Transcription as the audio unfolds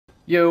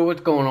Yo,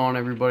 what's going on,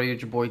 everybody?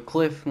 It's your boy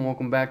Cliff, and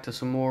welcome back to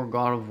some more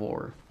God of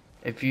War.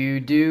 If you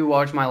do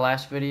watch my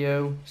last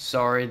video,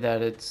 sorry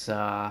that it's, May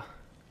I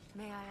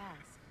ask,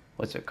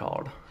 what's it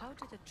called? how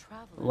did a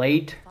traveler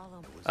Late?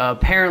 follow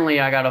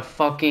Apparently I got a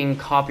fucking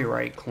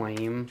copyright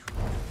claim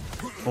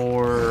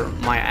for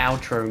my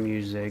outro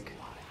music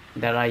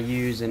that I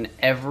use in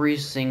every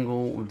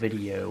single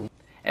video.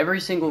 Every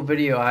single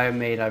video I have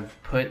made, I've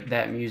put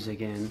that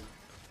music in.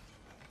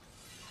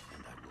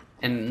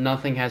 And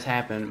nothing has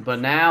happened,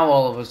 but now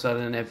all of a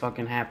sudden it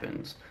fucking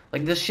happens.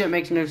 Like, this shit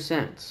makes no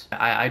sense.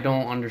 I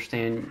don't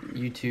understand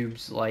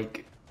YouTube's,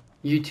 like,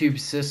 YouTube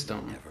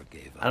system.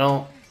 I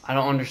don't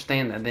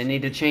understand that. They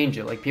need to change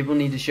it. Like, people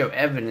need to show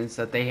evidence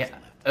that they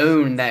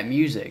own that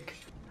music.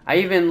 I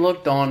even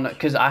looked on,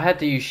 because I had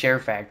to use Share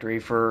Factory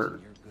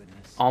for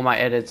all my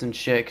edits and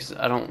shit, because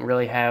I don't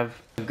really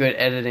have good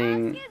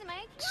editing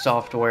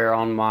software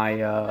on my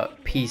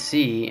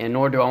PC, and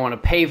nor do I want to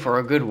pay for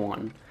a good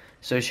one.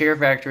 So Share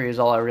Factory is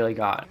all I really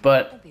got.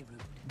 But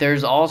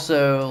there's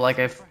also like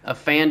a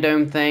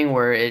fandom thing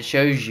where it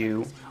shows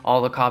you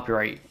all the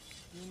copyright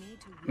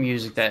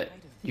music that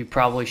you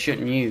probably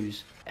shouldn't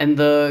use. And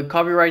the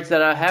copyrights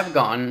that I have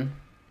gotten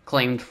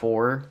claimed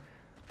for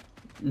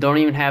don't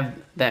even have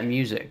that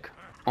music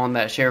on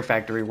that Share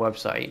Factory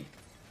website.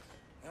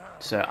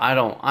 So I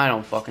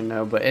don't fucking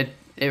know, but it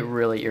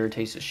really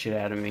irritates the shit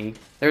out of me.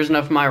 There's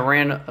enough of my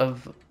rant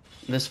of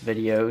this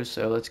video,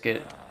 so let's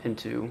get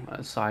into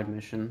a side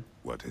mission.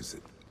 What is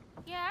it?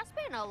 Yeah, I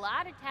spent a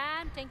lot of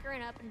time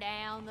tinkering up and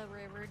down the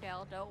river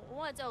delta.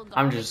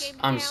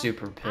 I'm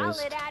super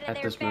pissed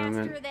at this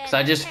moment because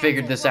I just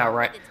figured this out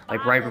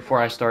right before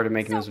I started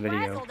making this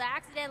video.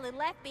 Accidentally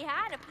left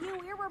behind a few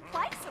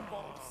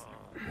irreplaceables.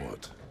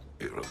 What?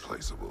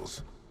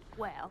 Irreplaceables?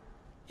 Well,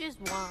 just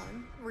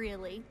one,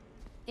 really.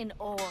 An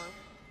orb.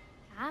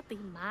 I'd be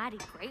mighty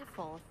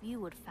grateful if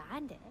you would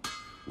find it.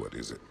 What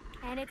is it?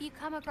 And if you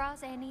come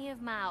across any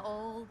of my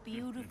old,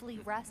 beautifully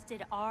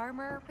rusted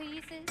armor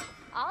pieces,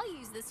 I'll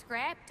use the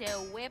scrap to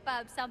whip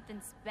up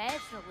something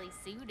specially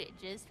suited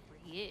just for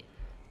you.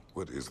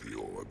 What is the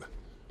orb?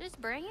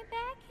 Just bring it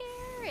back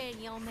here and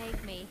you'll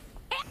make me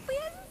happy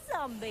as a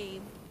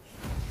sunbeam.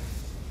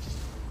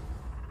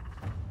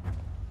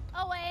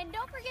 Oh, and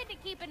don't forget to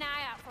keep an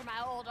eye out for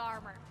my old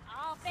armor.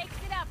 I'll fix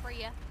it up for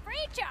you,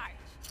 free of charge.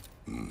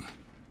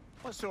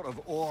 What sort of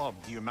orb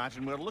do you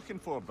imagine we're looking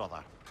for,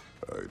 brother?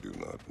 I do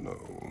not know.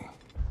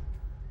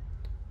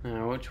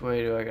 Now, which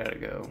way do I gotta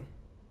go?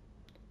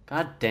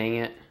 God dang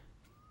it.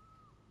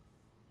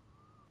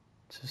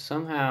 So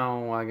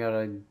somehow I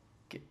gotta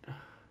get... I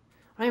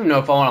don't even know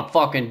if I want to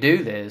fucking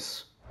do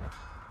this.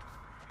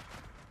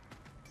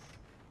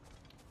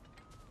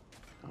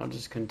 I'll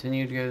just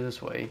continue to go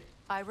this way.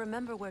 I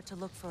remember where to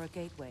look for a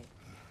gateway.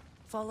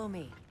 Follow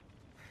me.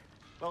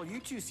 Well, you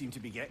two seem to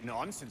be getting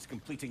on since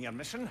completing your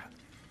mission.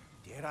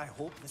 Dare I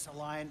hope this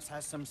alliance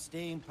has some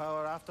staying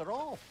power after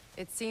all?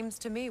 It seems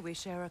to me we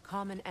share a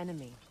common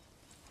enemy.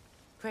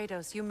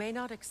 Kratos, you may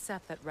not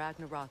accept that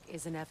Ragnarok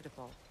is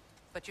inevitable,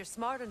 but you're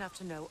smart enough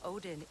to know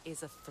Odin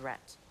is a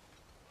threat.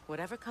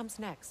 Whatever comes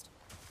next,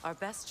 our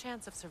best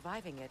chance of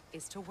surviving it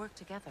is to work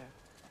together.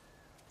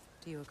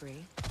 Do you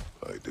agree?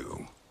 I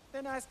do.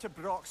 Then as to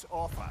Brock's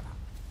offer,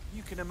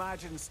 you can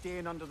imagine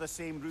staying under the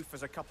same roof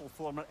as a couple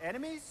former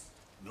enemies?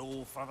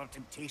 No further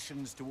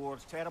temptations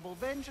towards terrible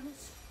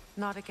vengeance?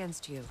 Not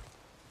against you.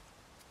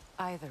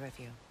 Either of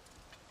you.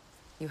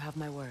 You have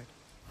my word.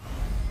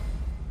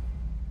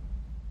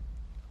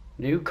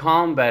 New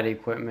combat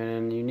equipment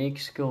and unique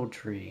skill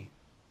tree.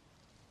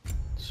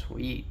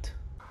 Sweet.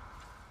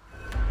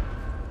 Can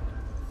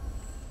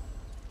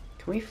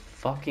we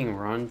fucking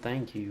run?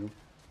 Thank you.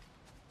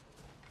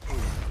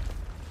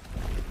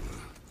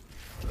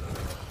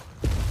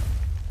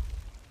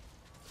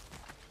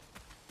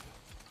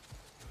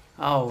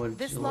 Oh, would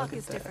This you lock look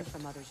is at different that.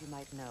 from others you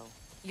might know.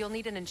 You'll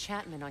need an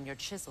enchantment on your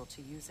chisel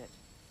to use it.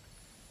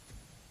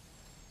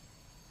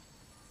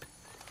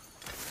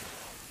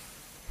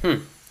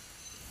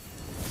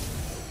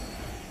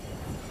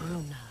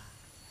 Runa.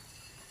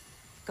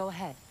 Go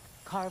ahead.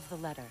 Carve the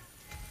letter.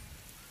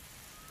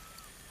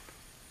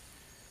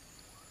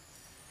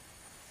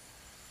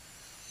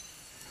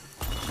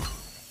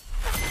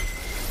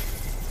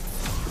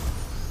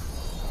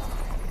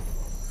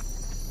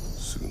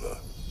 Suna.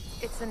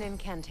 It's an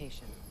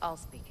incantation. I'll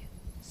speak it.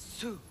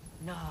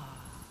 Suna.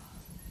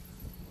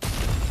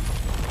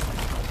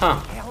 Huh.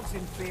 Elves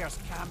in Freya's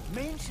camp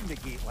mentioned a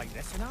gate like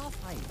this in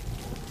Alfheim.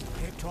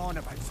 Kept on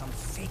about some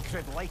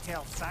sacred light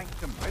elf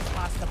sanctum out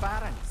past the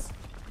Barrens.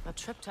 A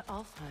trip to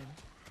Alfheim.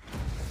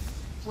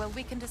 Well,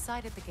 we can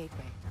decide at the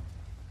gateway.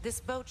 This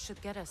boat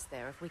should get us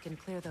there if we can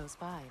clear those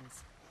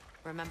vines.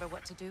 Remember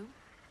what to do?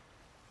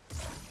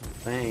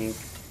 Think.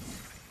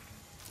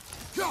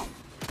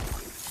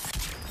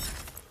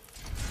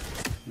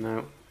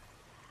 No.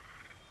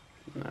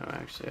 No,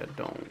 actually I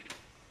don't.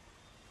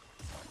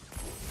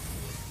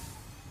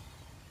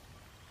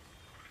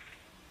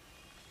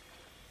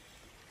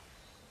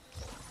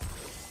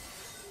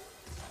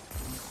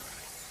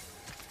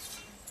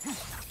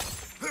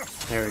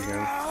 There we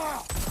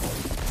go.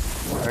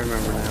 I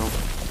remember now.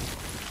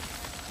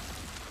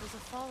 There's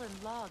a fallen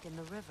log in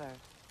the river.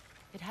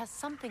 It has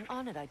something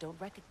on it I don't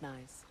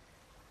recognize.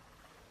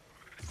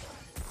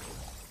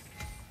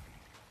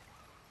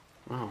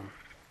 Oh.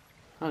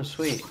 Oh,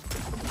 sweet.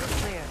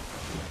 Clear.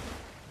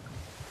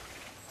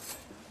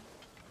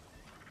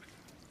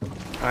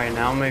 Alright,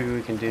 now maybe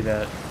we can do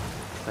that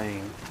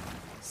thing.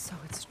 So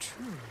it's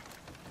true.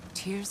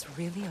 Tyr's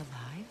really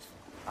alive?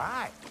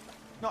 Aye.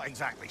 Not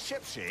exactly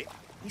shipshape.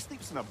 He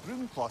sleeps in a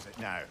broom closet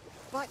now.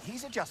 But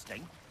he's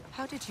adjusting.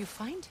 How did you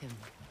find him?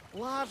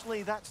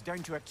 Largely, that's down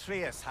to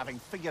Atreus having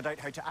figured out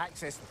how to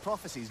access the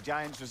prophecies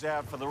giants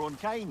reserved for their own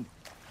kind.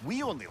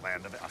 We only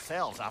learned of it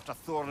ourselves after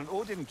Thor and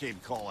Odin came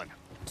calling.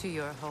 To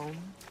your home?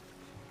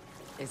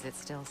 Is it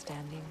still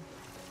standing?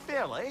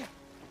 Barely.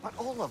 But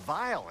all the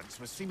violence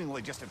was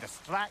seemingly just a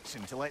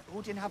distraction to let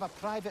Odin have a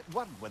private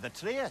word with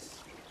Atreus.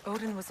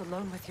 Odin was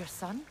alone with your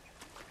son?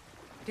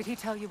 Did he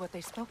tell you what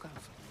they spoke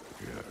of?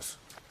 Yes.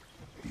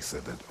 He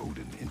said that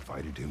Odin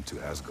invited him to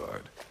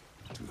Asgard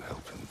to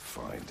help him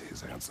find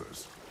his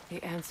answers.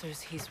 The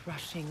answers he's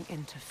rushing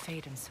into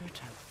fate in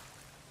search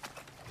of.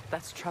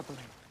 That's troubling.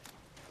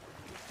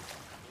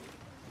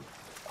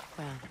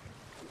 Well,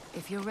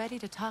 if you're ready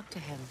to talk to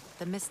him,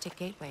 the Mystic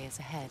Gateway is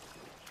ahead.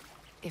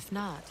 If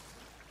not,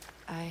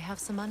 I have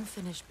some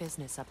unfinished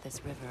business up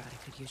this river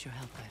I could use your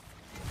help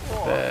with.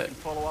 Or you can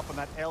follow up on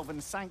that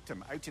elven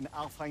sanctum out in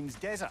Alfheim's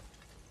desert.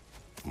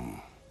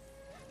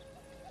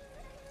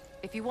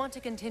 If you want to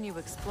continue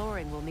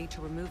exploring, we'll need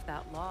to remove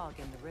that log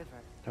in the river.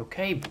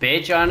 Okay,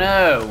 bitch, I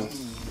know.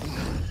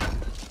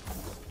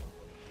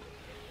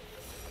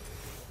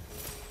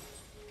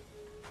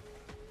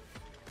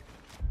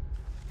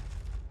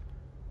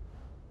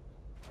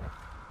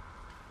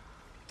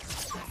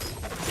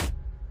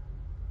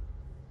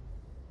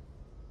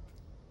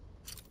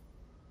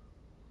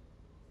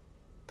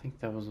 I think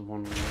that was the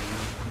one we were in.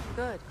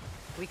 Good.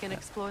 We can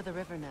explore the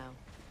river now.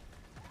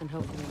 And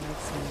hopefully make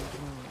some new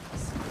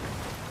drawings.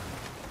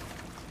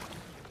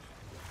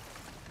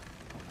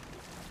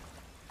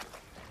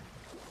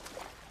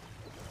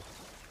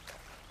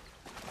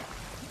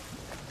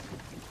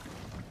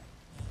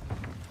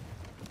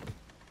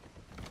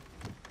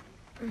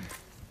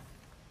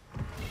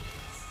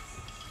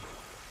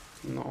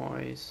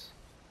 Noise.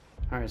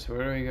 Alright, so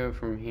where do we go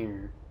from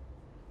here?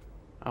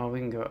 Oh, we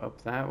can go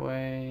up that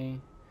way.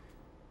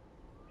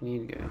 We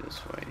need to go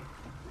this way.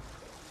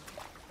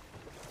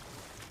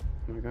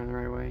 Am I going the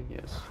right way?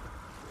 Yes.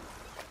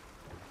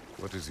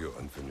 What is your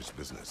unfinished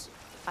business?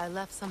 I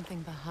left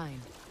something behind,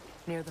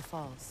 near the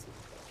falls.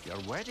 Your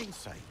wedding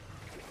site.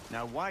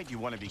 Now why do you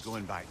want to be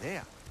going back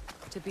there?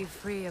 To be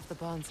free of the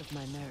bonds of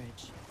my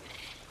marriage.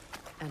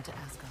 And to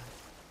Asgard.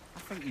 I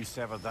think you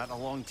severed that a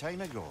long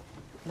time ago.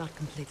 Not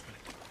completely.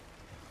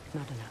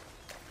 Not enough.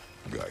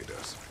 Guide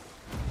us.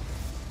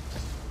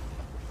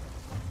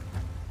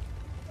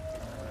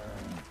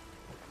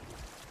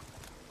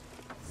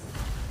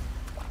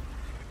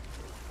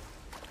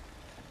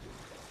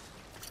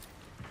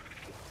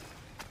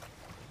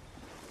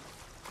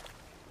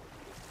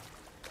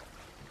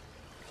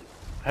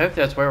 I hope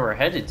that's where we're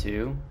headed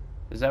to.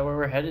 Is that where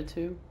we're headed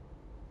to?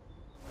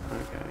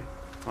 Okay.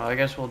 Well, I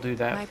guess we'll do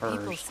that My first.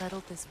 people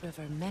settled this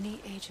river many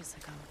ages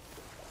ago.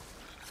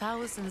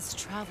 Thousands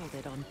traveled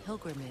it on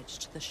pilgrimage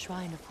to the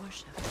shrine of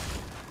worship.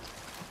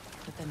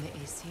 But then the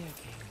Aesir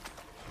came.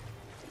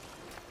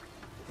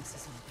 This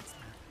is all that's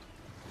left.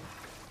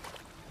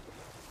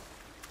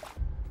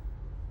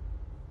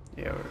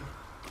 Yeah, we're...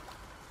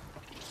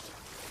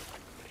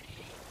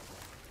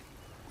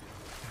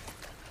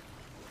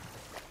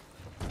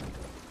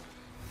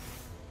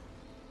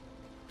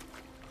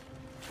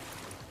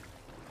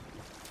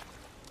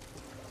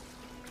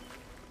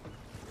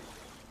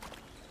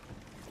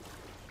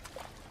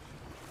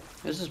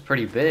 This is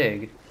pretty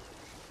big.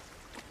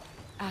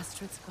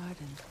 Astrid's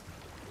garden.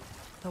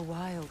 The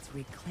wilds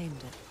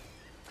reclaimed it.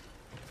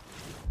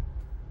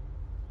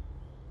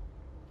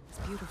 It's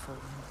beautiful.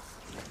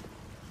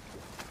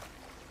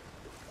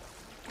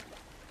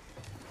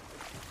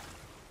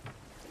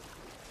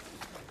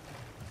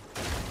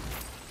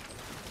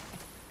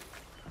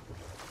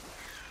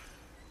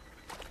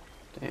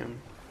 Damn.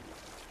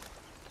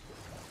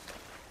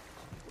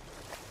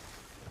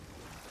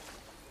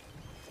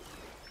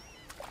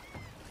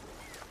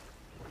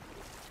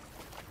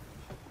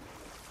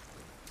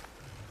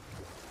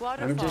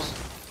 Waterfall. I'm just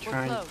We're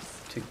trying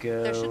close. to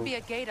go. There should be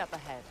a gate up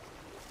ahead.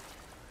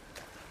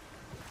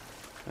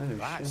 Oh,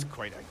 That's shit.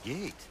 quite a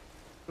gate.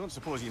 Don't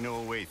suppose you know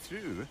a way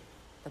through?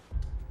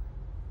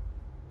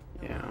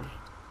 Yeah.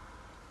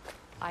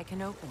 I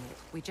can open it.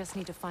 We just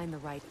need to find the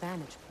right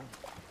vantage point.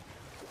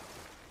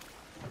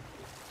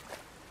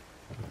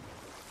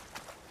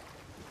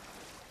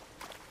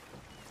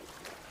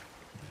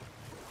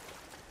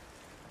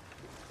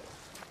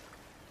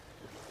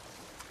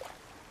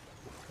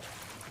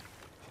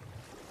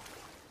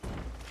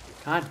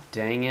 God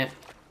dang it.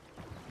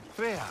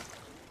 Freya,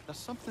 there's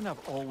something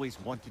I've always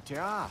wanted to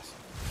ask.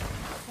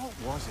 What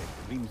was it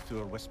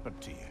Hrimthur whispered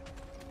to you?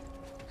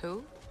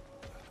 Who?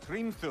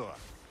 Hrimthur.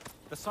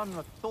 the son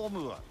of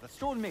Thormur, the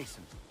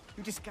stonemason,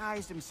 who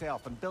disguised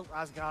himself and built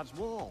Asgard's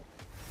wall.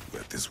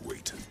 Let this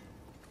wait.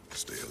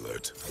 Stay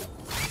alert.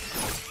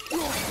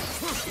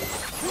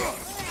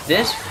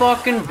 This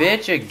fucking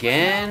bitch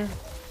again?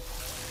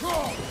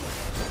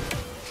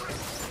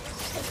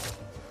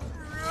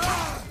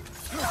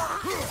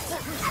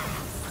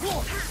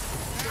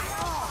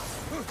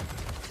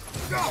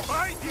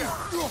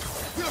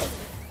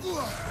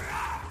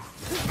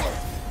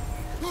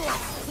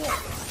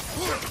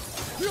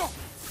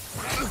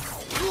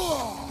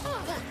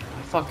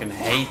 I fucking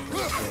hate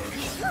this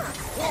bitch.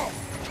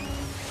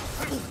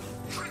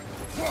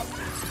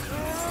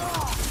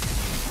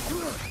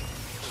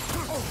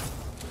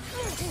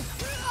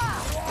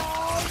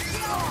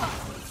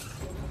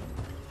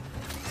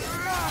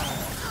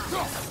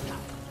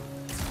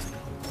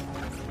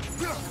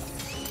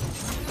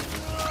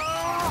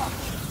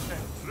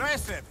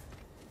 Impressive.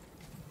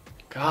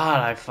 God,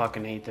 I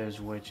fucking hate those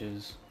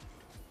witches.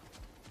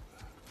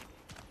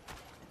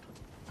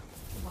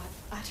 What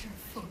utter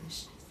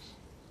foolishness.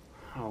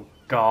 Oh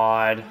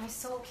God. My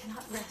soul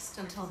cannot rest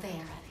until they are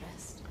at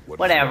rest.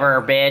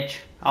 Whatever, bitch.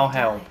 I'll I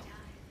help. died,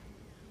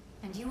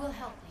 and you will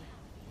help me.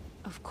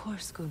 Of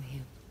course,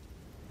 Gunhild.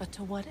 But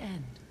to what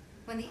end?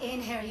 When the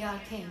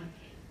Einherjar came,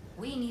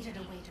 we needed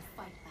a way to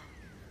fight back.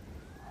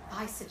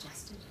 I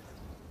suggested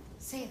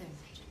Sather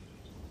magic.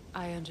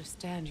 I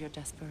understand your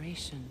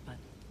desperation, but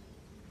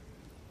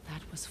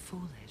that was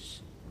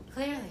foolish.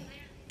 Clearly,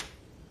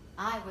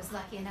 I was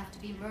lucky enough to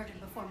be murdered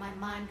before my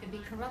mind could be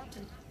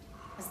corrupted,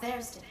 as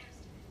theirs did.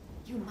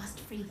 You must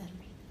free them.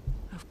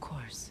 Of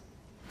course.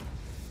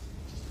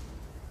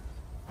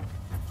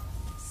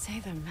 Say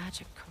their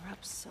magic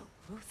corrupts so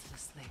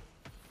ruthlessly.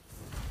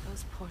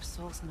 Those poor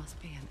souls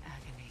must be in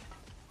agony.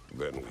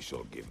 Then we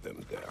shall give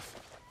them death.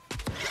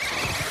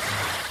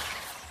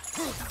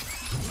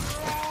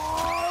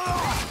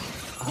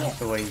 I like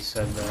the way you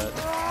said that.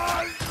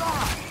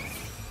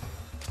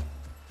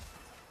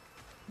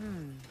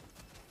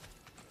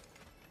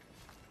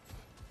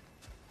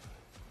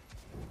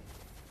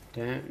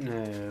 Don't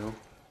know.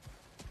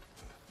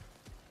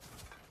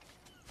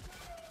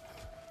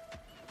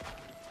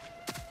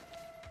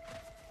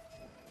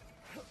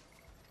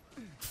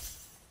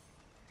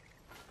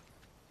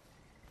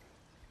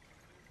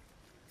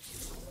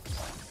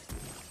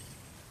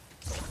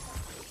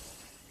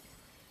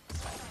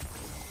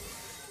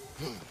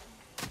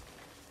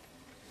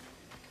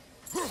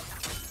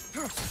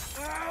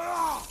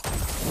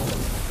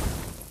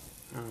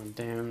 Oh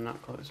damn,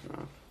 not close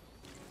enough.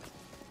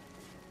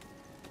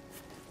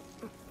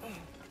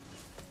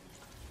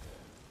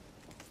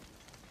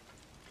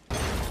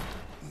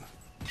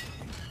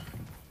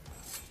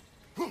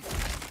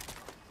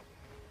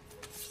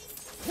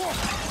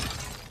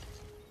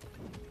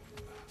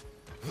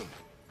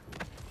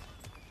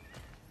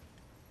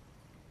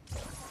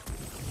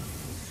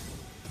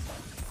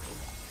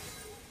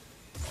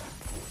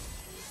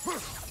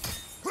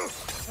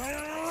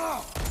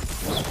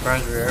 I'm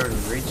surprised we were able to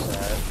reach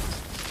that.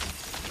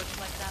 Looks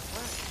like that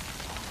worked.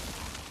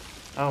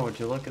 Oh, would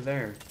you look at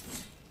there?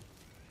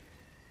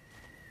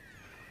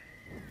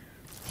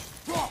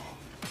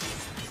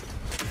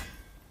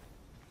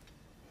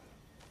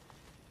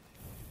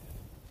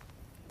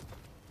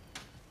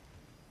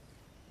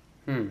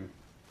 Hmm.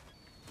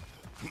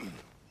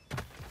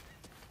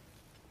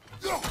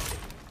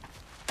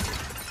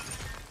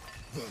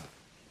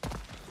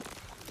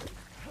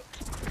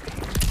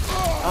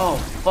 Oh,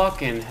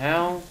 fucking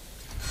hell.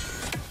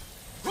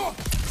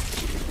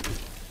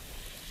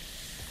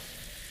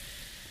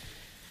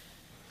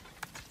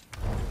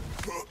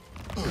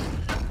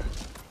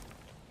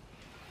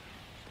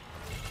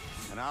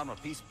 An armor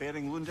piece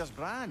bearing Lunda's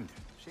brand.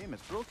 Shame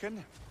it's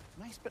broken.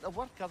 Nice bit of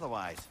work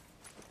otherwise.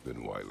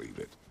 Then why leave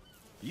it?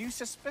 You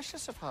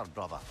suspicious of her,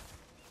 brother?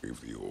 If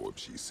the orb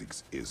she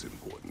seeks is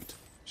important,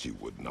 she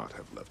would not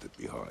have left it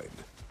behind.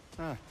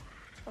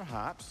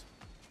 Perhaps.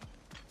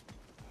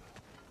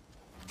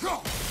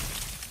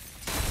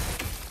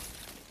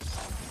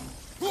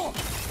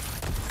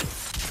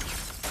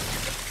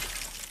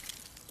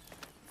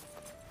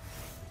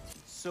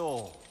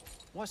 So,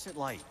 what's it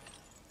like,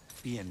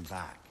 being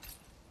back?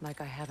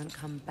 Like I haven't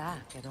come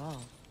back at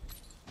all.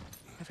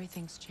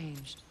 Everything's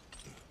changed.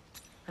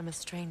 I'm a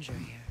stranger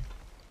here.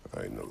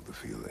 I know the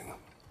feeling.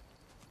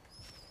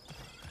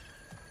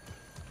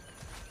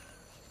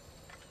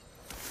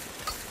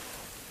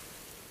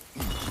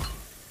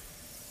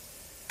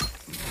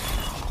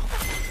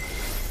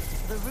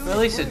 At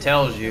least it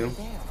tells you.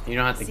 You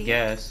don't have to See?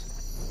 guess.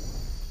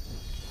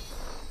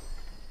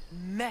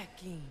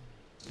 Mecking.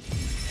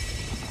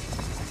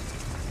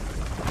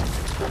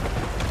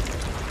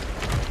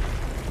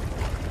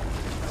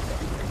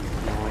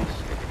 Nice.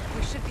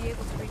 We should be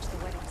able to reach the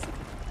wedding center.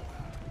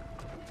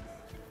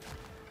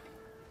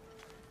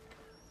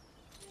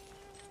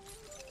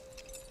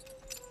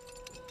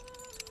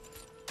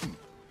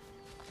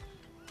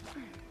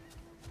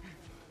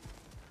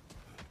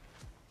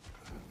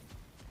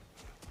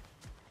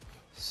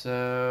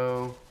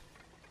 So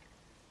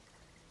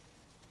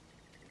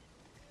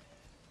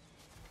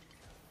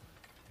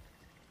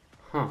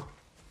Huh.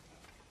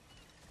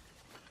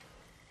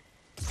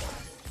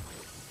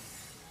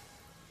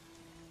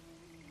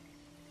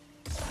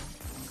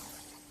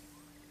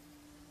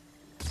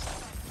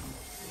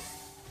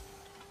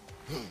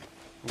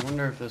 I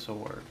wonder if this will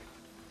work.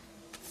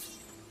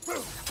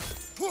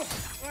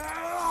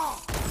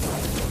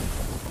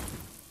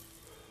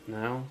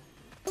 No?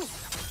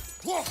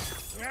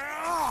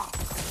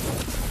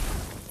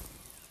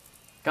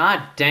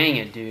 God dang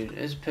it, dude.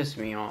 It's pissed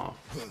me off.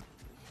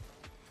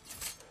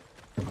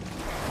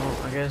 Well,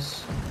 I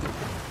guess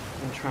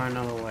I'll try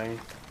another way.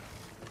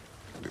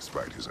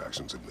 Despite his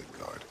actions in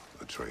Midgard,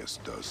 Atreus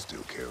does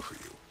still care for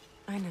you.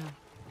 I know.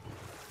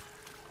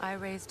 I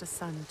raised a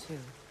son, too.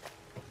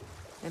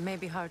 It may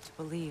be hard to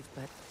believe,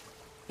 but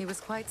he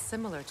was quite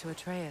similar to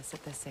Atreus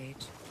at this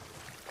age.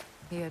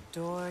 He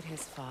adored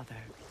his father,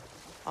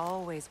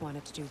 always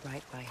wanted to do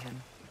right by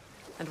him,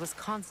 and was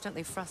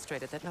constantly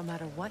frustrated that no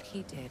matter what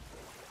he did,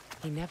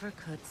 he never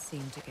could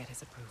seem to get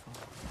his approval.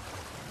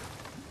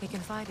 He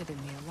confided in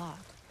me a lot,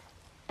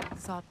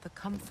 sought the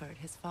comfort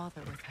his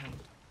father withheld.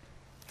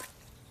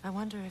 I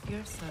wonder if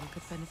your son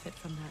could benefit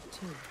from that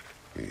too.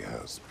 He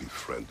has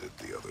befriended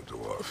the other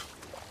dwarf.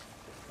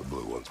 The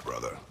blue one's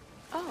brother.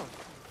 Oh.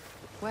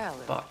 Well,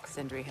 Fuck. if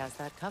Sindri has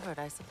that covered,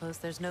 I suppose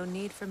there's no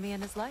need for me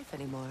in his life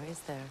anymore, is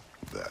there?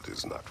 That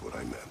is not what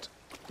I meant.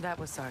 That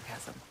was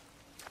sarcasm.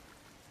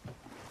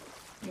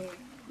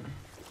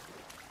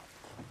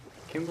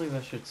 Can't believe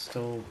that shit's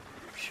still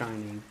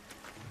shining.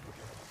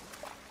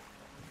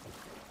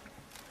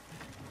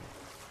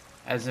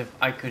 As if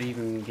I could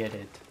even get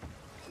it.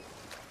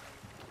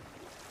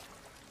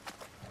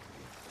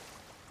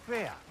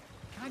 Freya,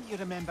 can't you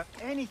remember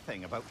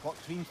anything about what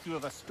Hrimthur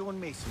the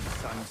stonemason's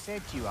son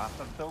said to you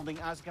after building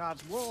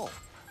Asgard's wall?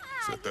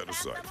 Set that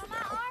aside for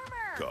now.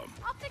 Come.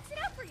 I'll fix it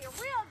up for you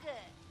real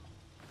good.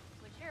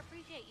 Would sure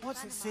appreciate you.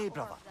 What's it funding say, my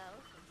brother? orb, though,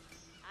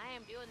 since I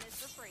am doing this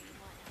for free. and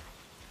whatnot.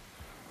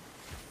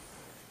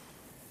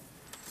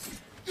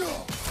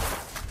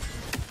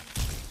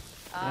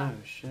 Oh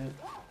shit.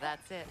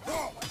 That's it.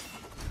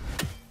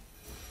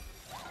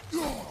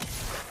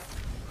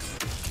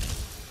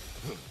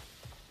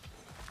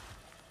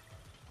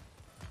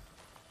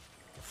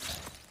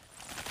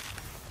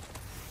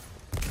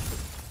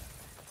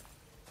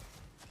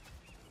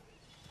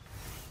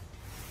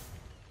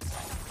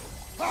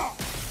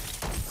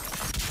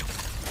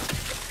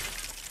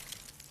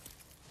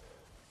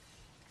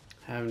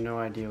 I have no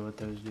idea what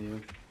those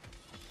do.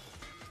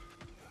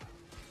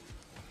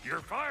 Your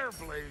fire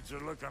blades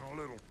are looking a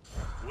little...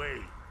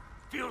 Wait,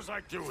 feels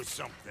like there was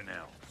something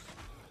else.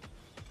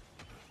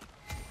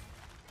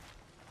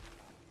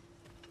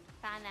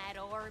 Find that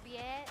orb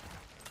yet?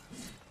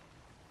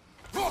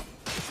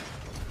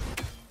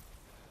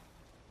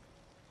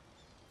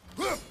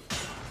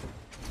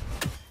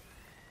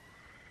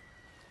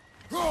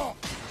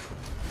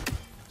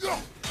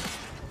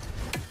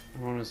 I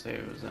want to say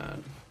it was that.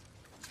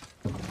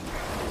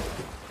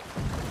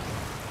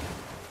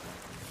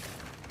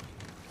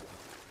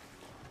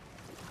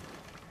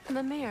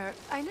 Mimir,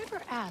 I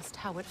never asked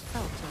how it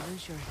felt to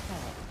lose your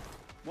head.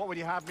 What would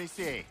you have me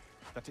say?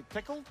 That it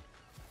tickled?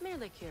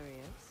 Merely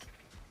curious.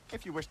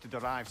 If you wish to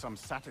derive some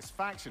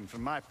satisfaction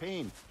from my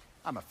pain,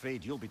 I'm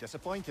afraid you'll be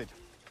disappointed.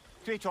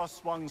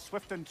 Kratos swung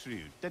swift and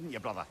true, didn't you,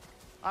 brother?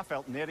 I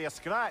felt nary a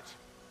scratch.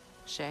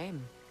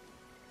 Shame.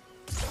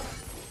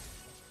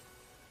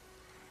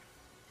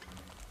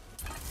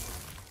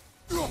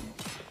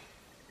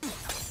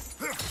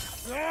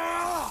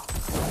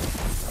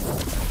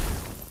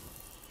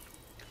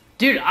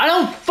 Dude, I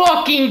don't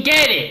fucking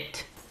get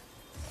it!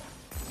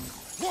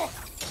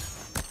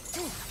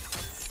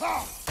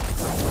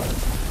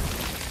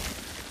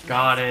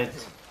 Got it.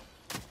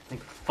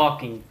 Like,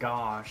 fucking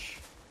gosh.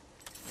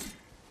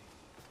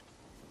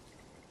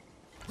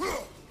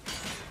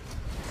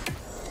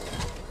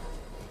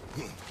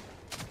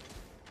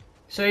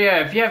 So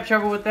yeah, if you have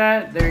trouble with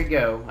that, there you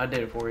go. I did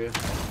it for you.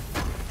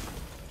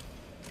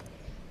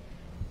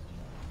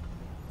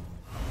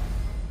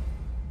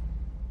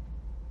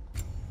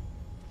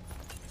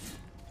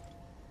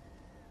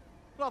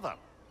 Brother,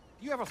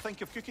 do you ever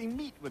think of cooking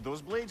meat with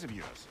those blades of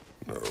yours?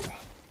 No.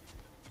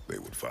 They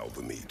would foul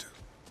the meat.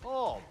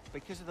 Oh,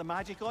 because of the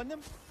magic on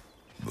them?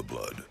 The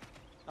blood.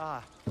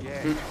 Ah,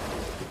 yeah.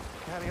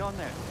 Carry on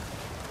then.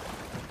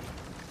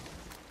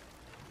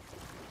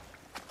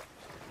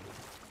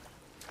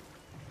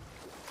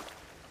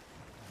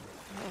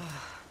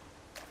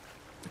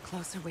 The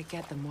closer we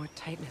get, the more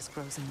tightness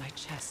grows in my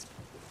chest.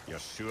 You're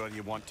sure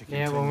you want to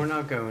Yeah, continue? well, we're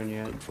not going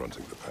yet.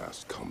 Confronting the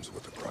past comes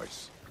with a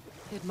price.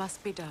 It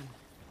must be done.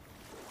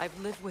 I've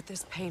lived with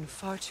this pain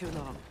far too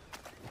long.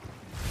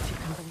 If you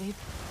can believe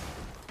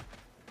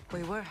it.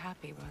 We were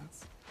happy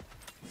once.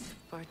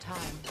 For a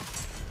time,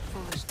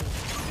 foolishly,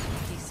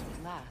 peace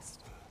would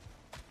last.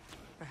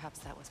 Perhaps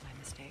that was my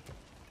mistake.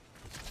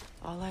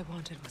 All I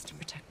wanted was to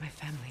protect my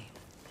family.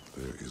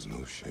 There is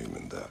no shame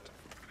in that.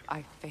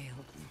 I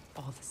failed,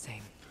 all the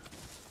same.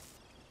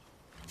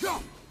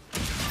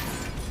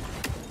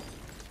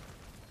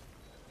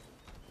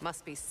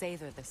 Must be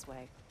safer this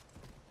way.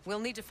 We'll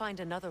need to find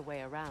another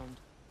way around.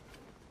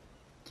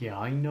 Yeah,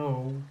 I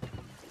know.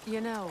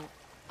 You know,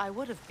 I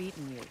would have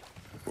beaten you.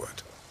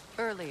 What?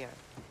 Earlier.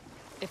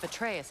 If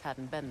Atreus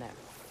hadn't been there.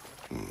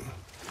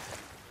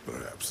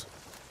 Perhaps.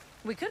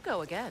 We could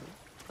go again.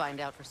 Find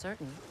out for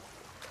certain.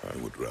 I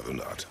would rather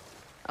not.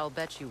 I'll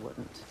bet you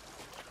wouldn't.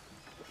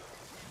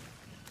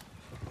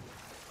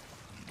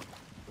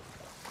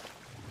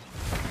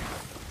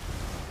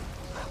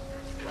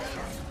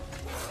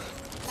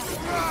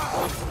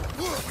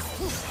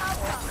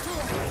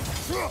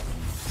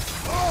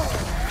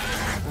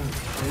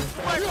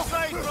 Left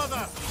side,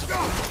 brother!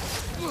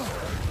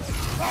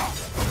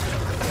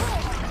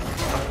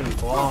 Fucking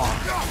block.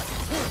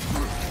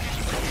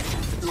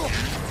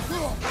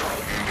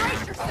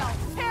 Brace yourself!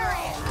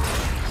 Parry it!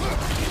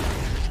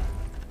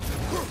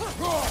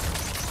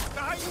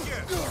 Behind you!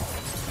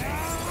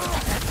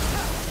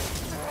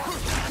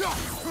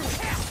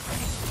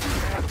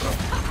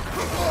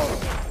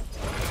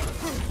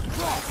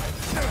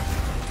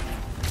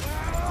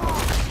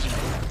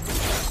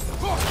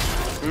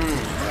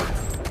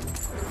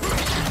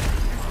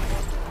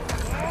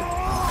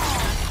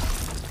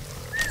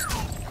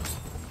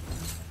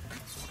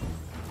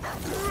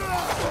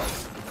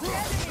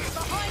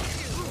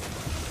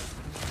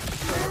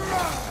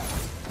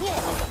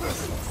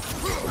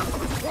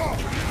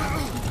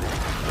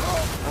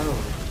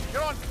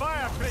 You're on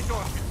fire,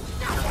 Kratos!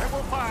 It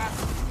will pass!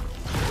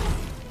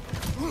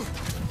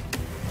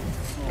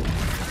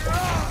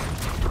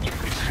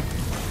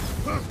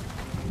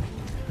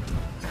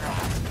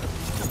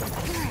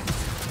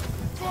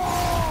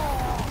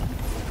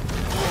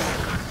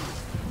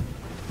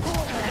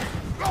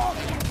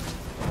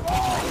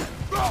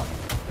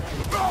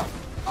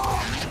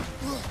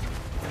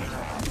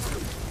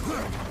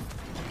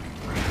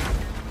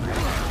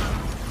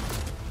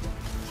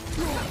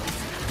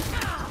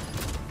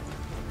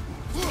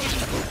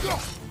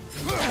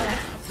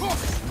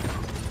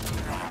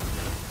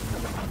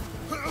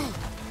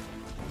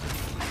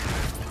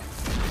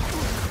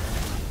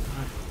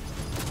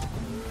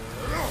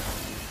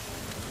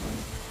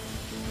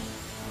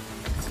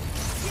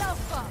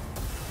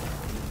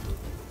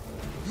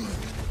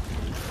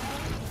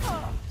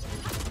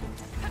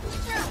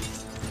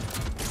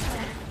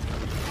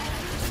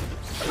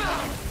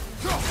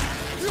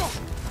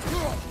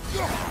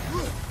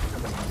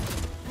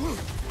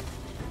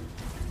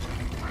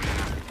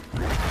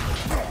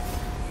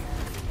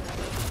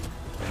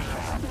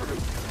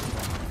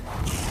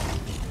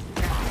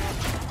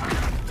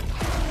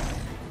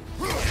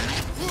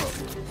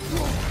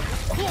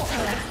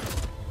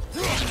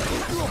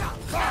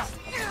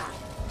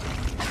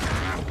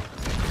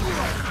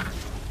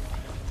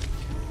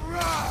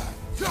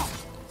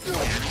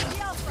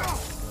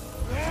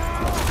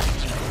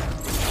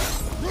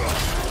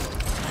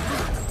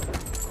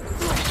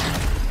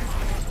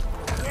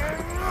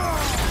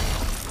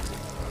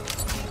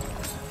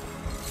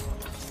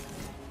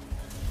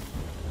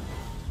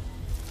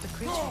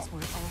 Creatures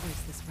weren't always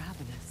this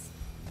ravenous.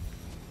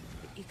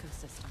 The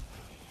ecosystem.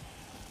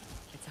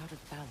 It's out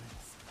of balance.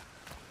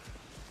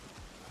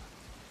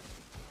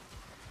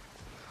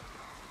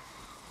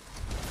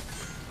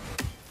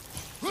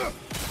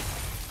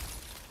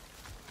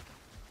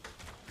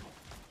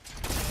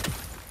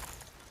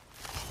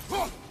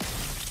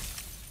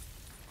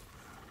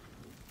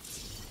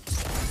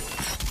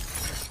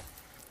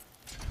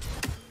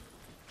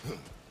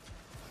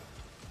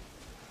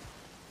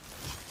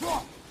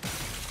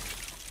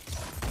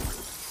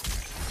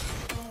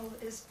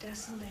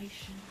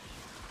 Desolation.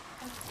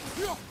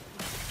 No.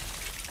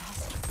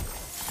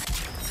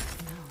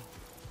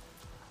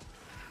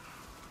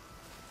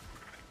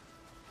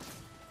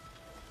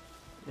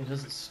 It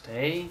doesn't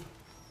stay?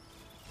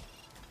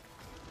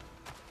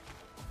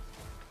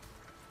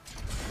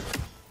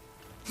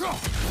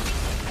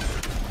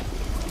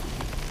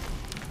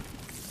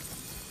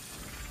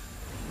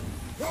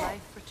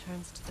 Life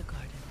returns to the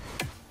garden.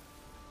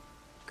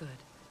 Good.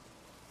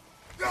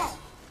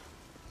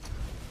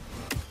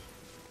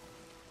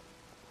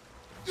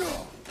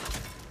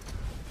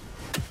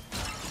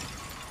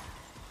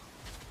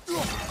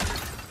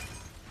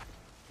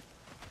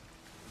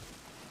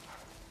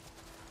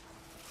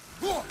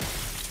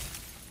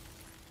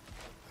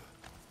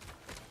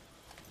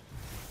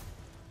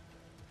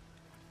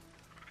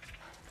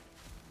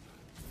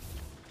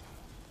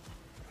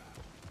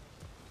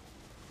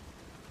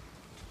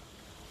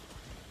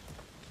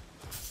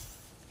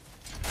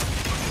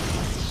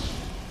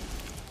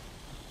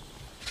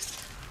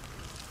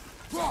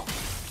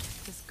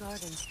 This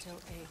garden still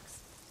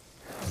aches.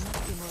 There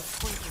must be more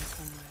poison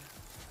somewhere.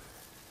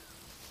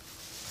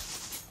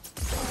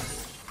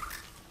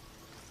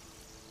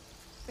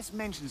 This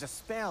mentions a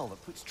spell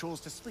that puts trolls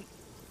to sleep,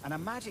 and a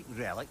magic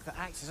relic that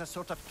acts as a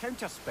sort of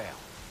counter-spell.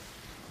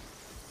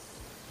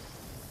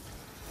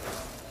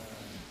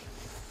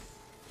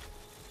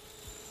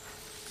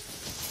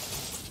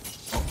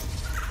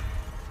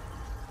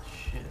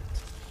 Shit.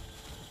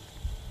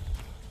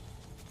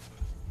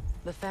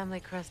 The family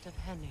crest of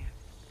Henir.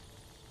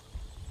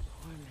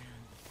 Poor man.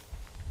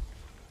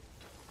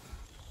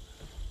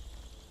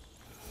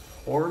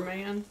 Poor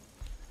man?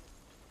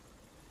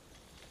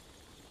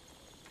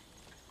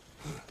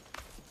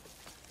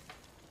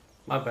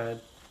 My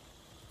bad.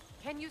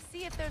 Can you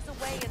see if there's a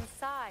way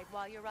inside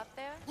while you're up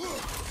there?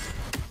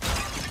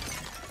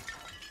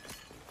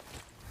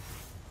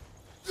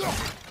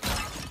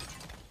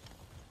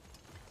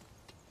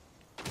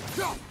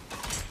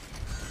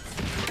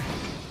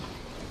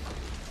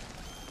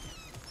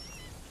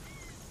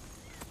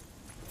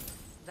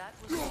 That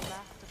was the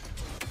last of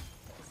them,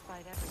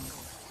 despite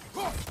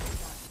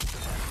everything.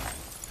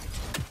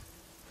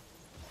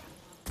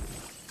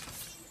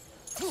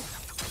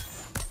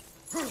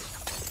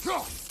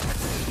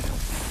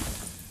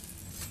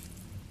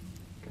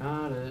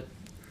 Got it.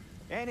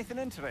 Anything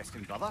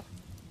interesting, brother?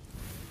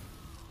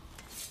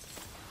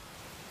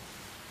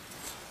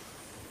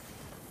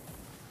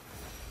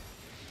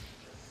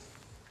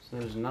 So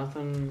there's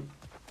nothing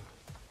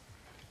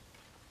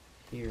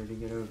here to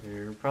get over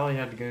here. Probably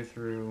had to go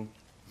through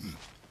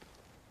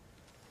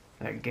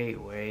that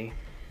gateway,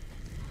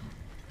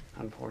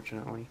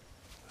 unfortunately.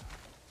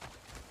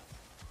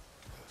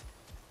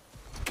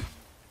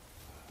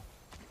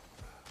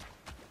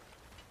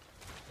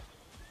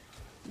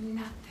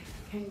 Nothing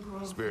can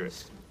grow.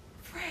 Spirit.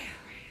 Freya,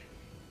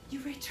 you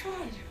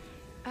returned.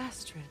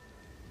 Astrid,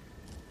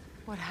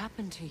 what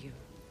happened to you?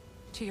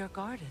 To your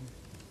garden?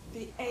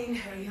 The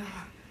anger you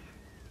are.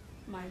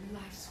 My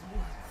life's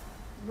work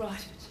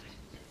rotted.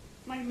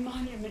 My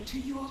monument to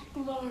your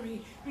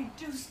glory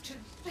reduced to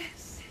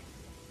this.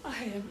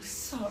 I am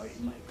sorry,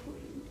 my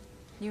queen.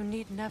 You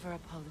need never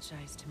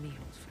apologize to me,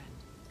 old friend.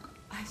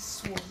 I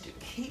swore to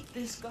keep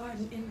this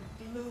garden in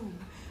bloom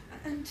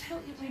until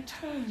you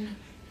return.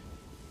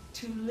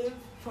 To live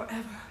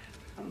forever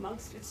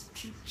amongst its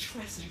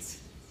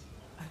putrescence.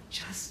 A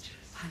just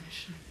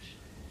punishment.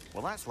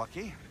 Well, that's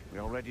lucky. We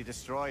already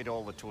destroyed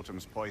all the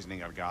totems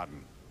poisoning our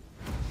garden.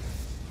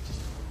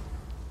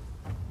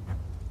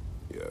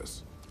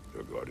 Yes,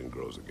 your garden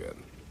grows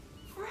again.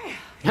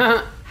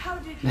 Freya, how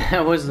did you...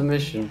 That was the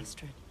mission.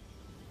 Astrid,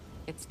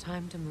 it's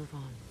time to move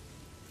on.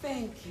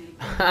 Thank you.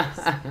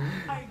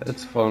 I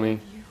That's do funny.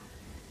 love you.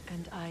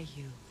 And I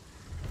you.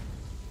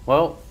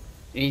 Well,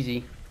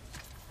 easy.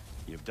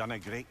 You've done a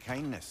great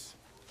kindness.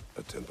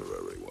 A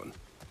temporary one.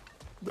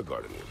 The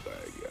garden will die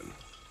again.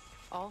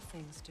 All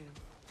things do.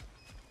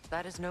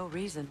 That is no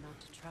reason not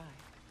to try.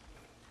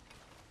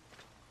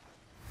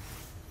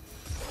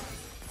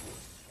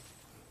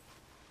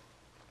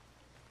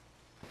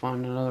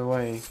 Find another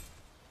way.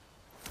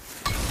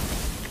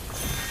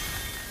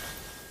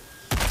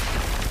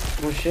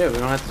 Oh shit, we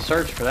don't have to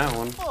search for that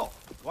one. Oh,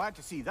 glad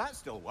to see that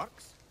still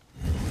works.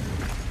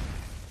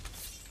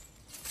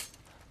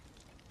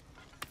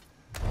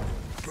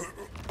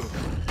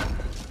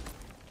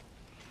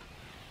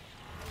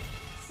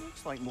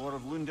 Looks like more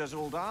of Lunda's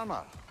old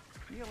armor.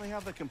 Nearly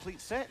have the complete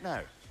set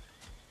now.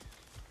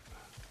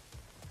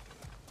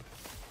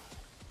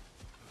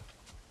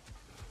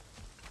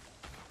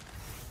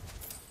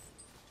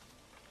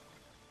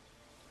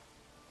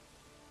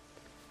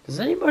 Does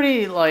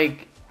anybody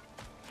like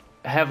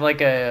have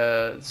like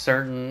a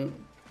certain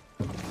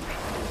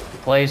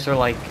place or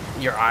like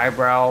your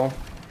eyebrow,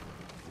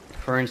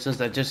 for instance,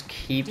 that just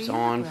keeps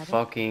on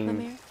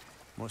fucking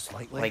Most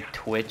likely. like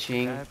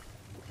twitching?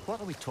 What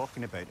are we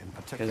talking about in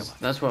particular? Because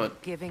that's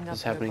what Giving up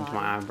is your happening to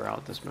my body. eyebrow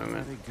at this I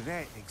moment.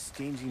 regret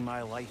exchanging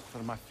my life for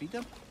my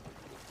freedom.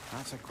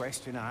 That's a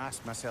question I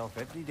ask myself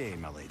every day,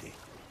 my lady.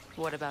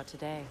 What about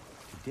today?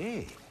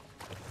 Today?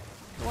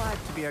 Glad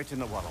to be out in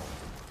the world.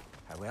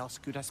 How else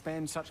could I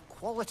spend such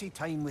quality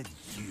time with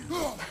you?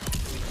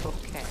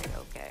 Okay,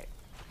 okay.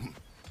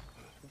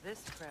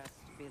 This crest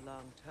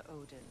belonged to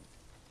Odin.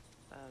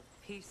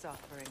 A peace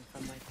offering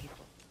from my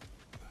people.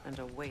 And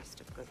a waste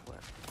of good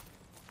work.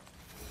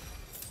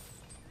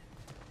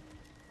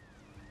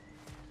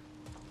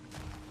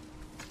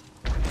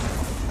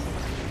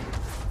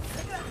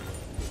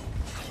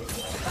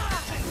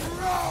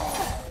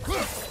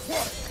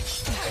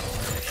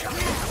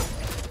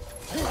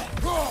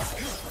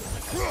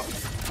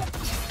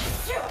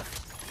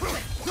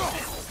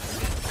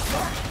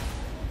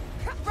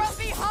 From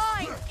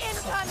behind!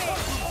 Incoming!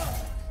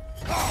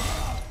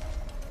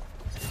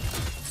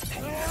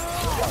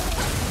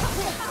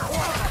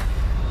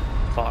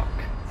 Fuck.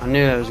 I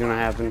knew that was gonna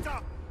happen.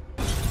 Fuck.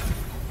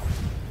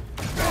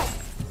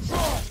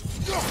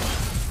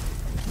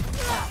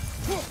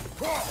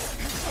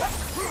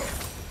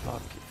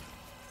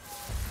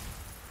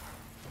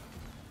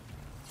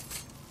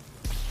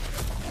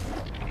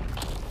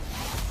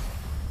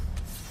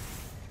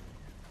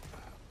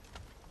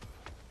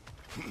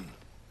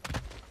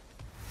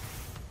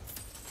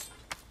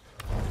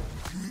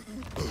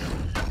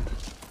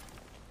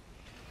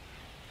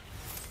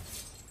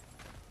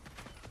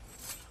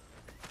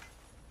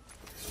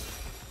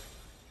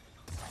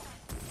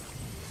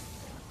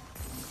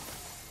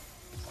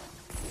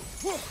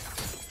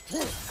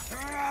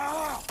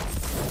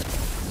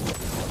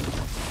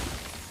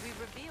 We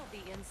revealed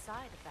the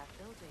inside of that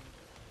building.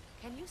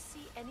 Can you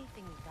see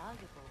anything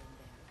valuable in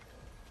there?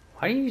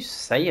 Why do you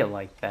say it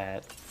like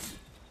that?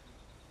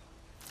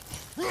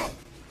 The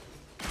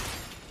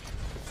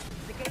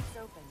gate's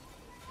open.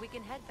 We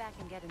can head back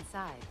and get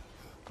inside.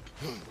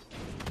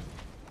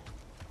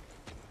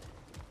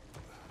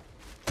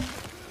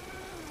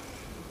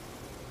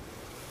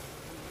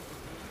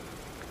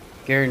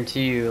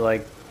 Guarantee you,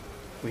 like,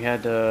 we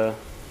had to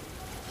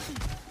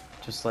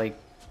just like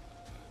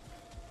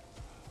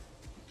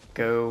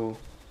go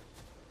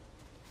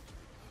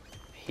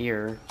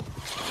here,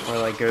 or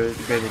like go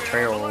the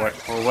trail or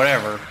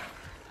whatever.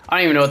 I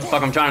don't even know what the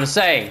fuck I'm trying to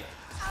say.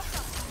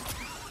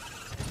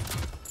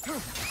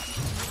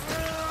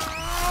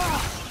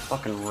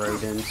 Fucking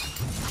rodents,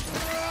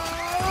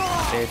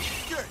 bitch.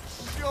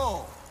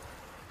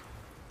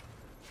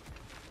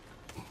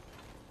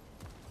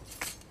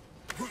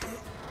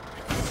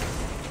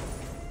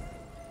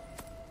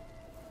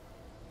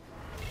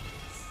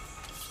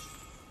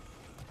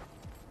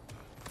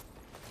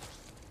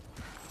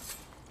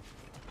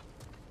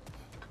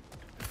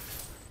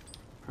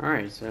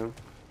 Alright, so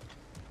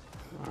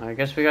I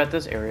guess we got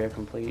this area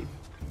complete.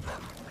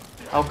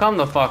 Oh, come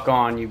the fuck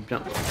on, you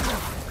don't.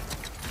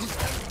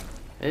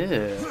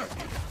 Ew.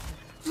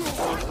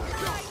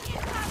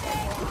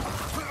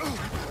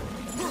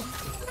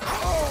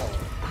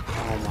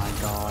 Oh my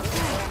god.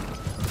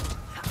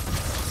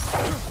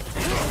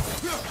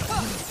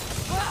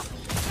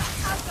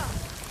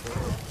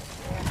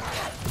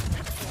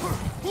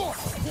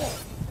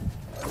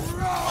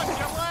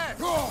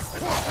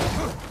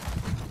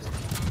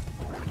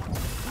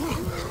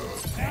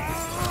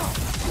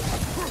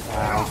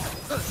 Wow.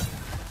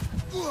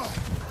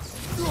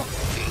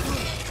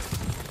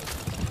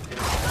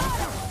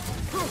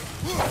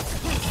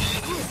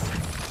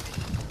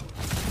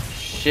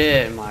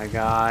 Shit, my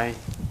guy.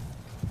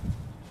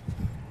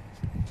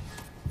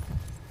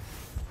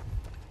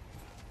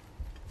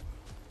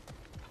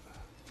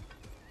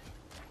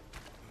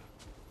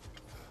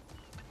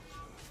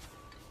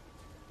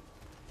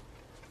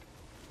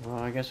 Well,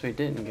 I guess we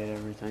didn't get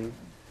everything.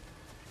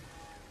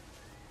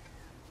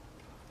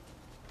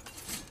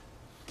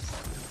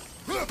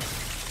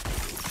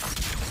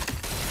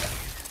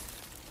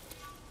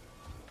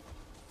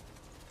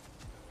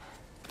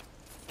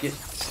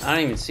 I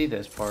don't even see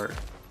this part.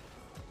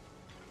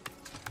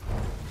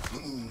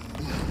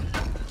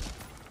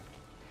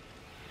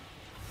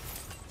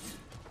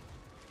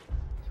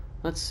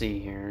 Let's see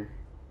here.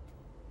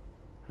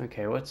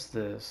 Okay, what's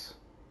this?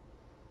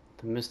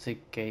 The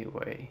Mystic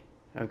Gateway.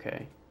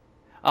 Okay.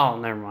 Oh,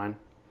 never mind.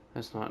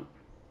 That's not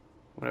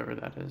whatever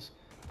that is.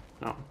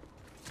 No.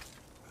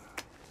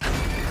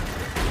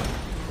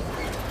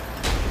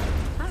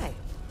 Hi.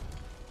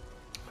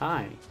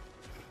 Hi.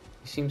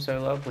 You seem so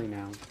lovely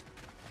now.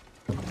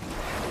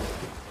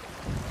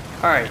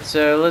 Alright,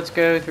 so let's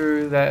go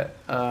through that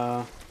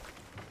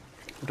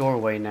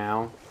doorway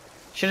now.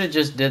 Should have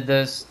just did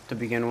this to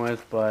begin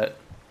with, but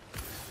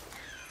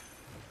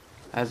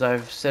as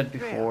I've said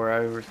before,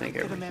 I overthink Do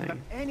you remember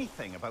everything.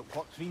 anything about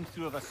what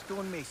Dreamthrough the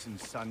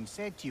stonemason's son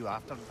said to you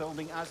after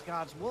building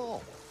Asgard's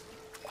wall?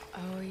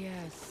 Oh,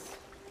 yes.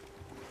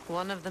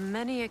 One of the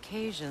many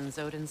occasions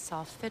Odin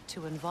saw fit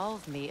to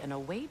involve me in a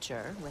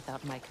wager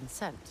without my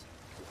consent.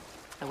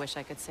 I wish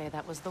I could say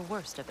that was the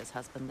worst of his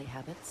husbandly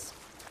habits.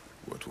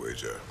 What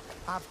wager?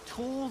 I've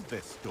told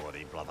this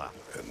story, brother.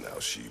 And now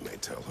she may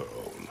tell her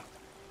own.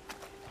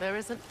 There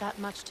isn't that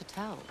much to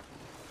tell.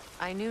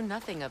 I knew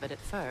nothing of it at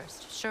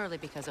first, surely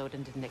because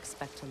Odin didn't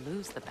expect to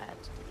lose the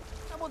bet.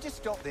 And we'll just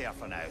stop there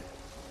for now.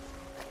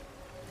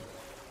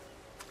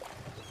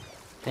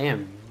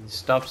 Damn, he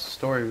stops the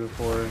story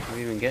before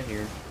we even get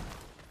here.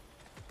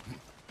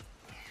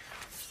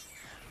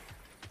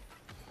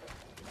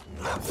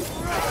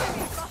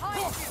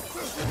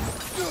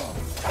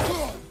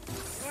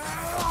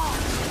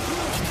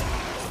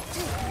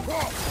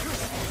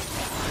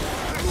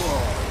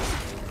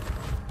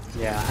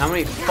 Yeah, how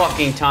many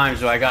fucking times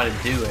do I gotta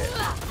do it?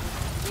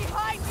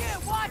 Behind you!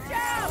 Watch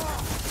out!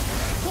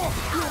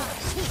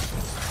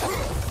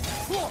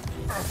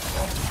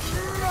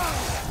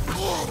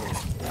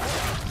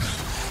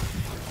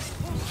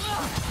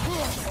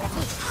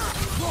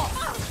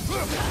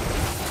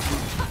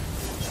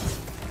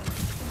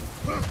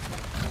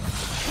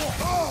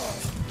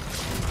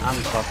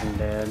 I'm fucking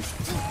dead.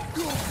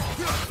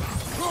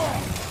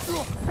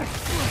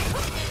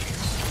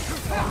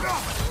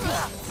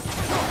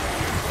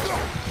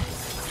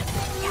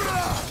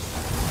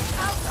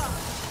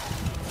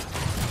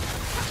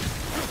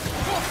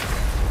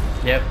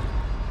 Yep.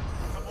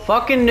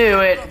 Fucking knew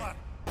it.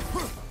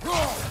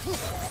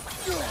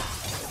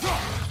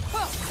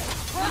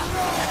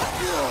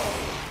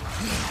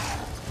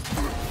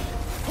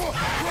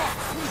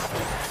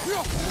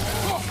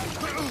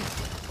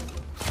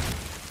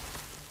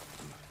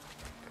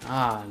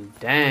 God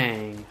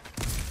dang.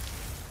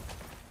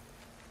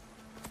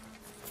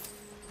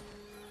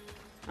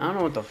 I don't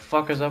know what the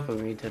fuck is up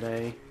with me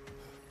today.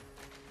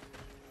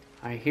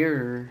 I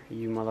hear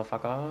you,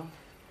 motherfucker.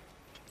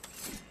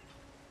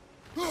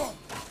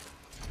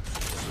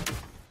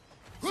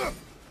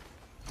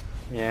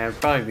 Yeah,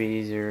 it'd probably be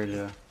easier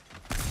to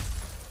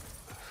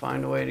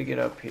find a way to get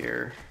up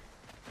here.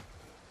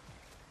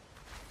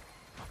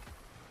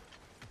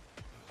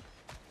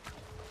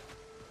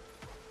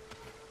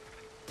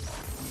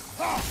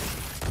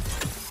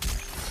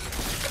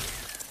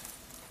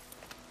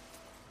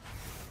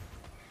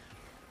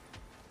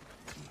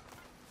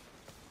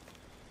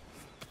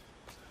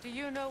 Do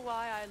you know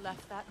why I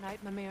left that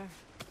night, Mimir?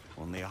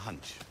 Only a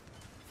hunch.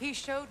 He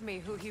showed me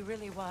who he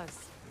really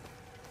was.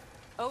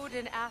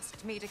 Odin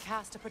asked me to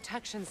cast a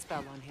protection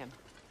spell on him.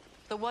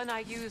 The one I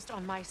used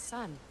on my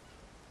son.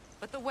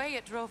 But the way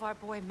it drove our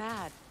boy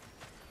mad,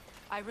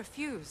 I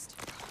refused.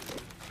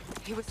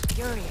 He was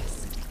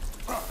furious,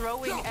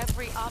 throwing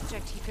every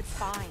object he could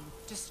find,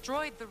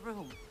 destroyed the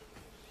room.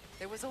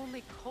 There was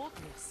only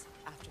coldness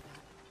after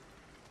that.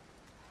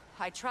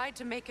 I tried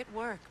to make it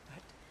work,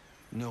 but...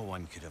 No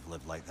one could have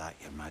lived like that,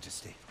 Your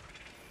Majesty.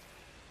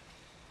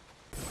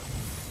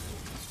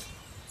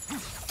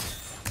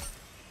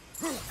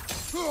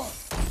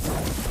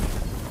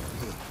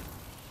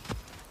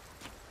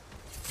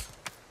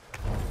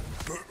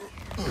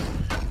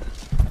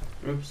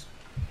 Oops.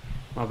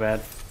 My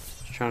bad.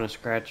 Just trying to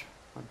scratch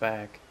my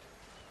back.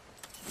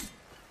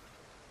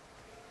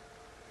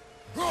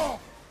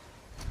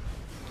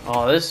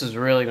 Oh, this is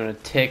really gonna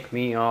tick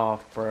me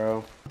off,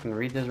 bro. I can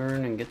read this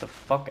rune and get the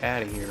fuck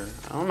out of here.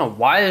 I don't know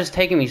why it's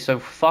taking me so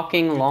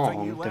fucking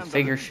long to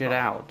figure shit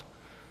out.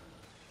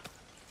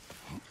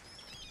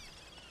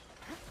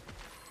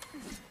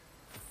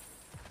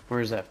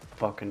 Where's that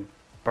fucking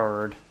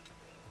bird?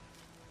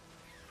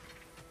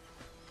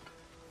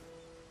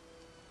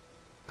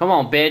 Come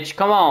on, bitch.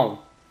 Come on.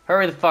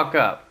 Hurry the fuck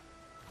up.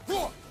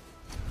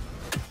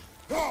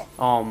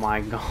 Oh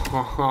my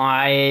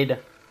god.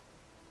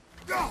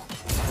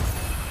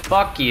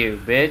 Fuck you,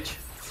 bitch.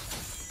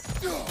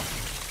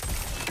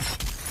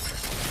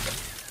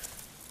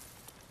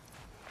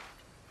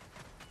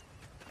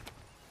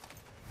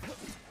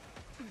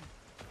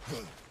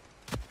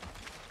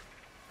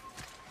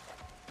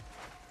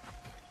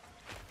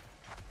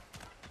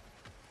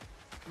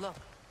 Look,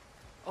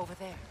 over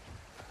there.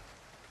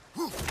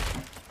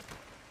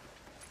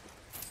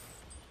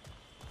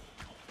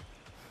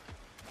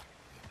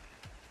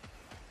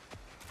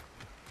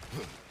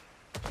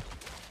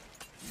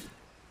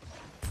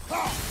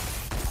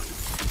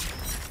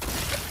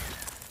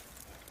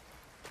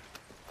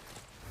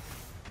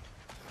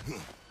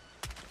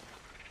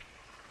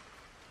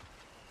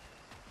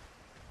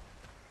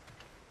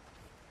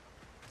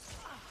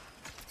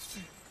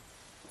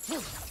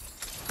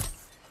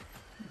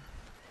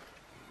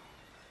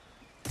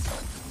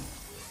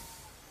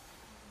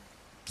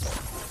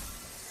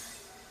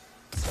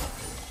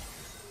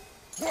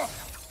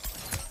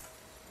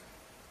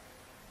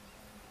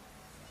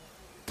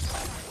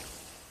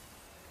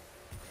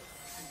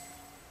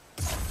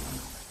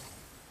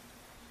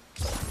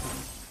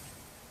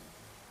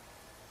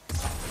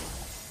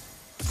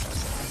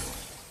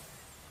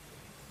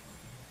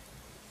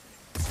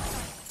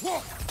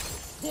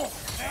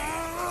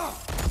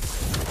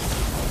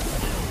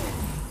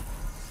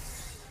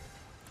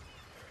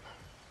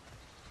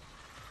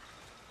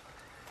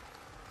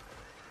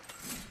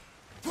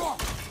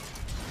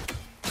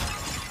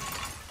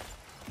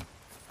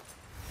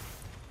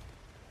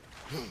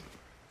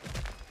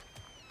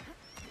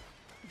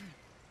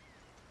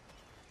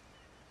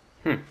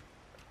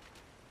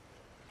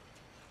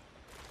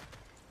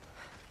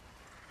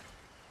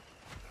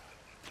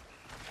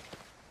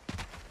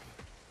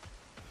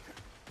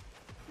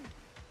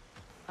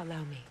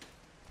 Allow me.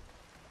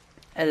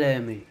 Allow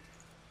me.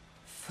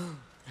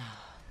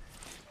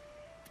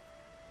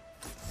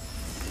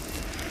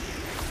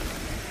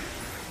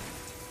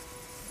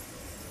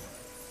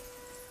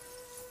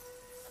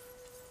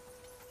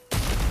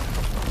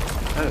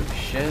 Oh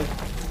shit.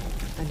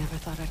 I never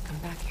thought I'd come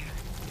back here.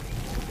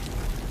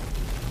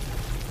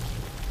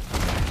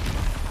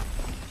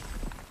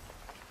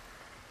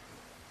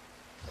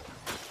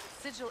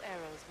 Sigil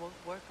arrows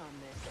won't work on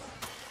this.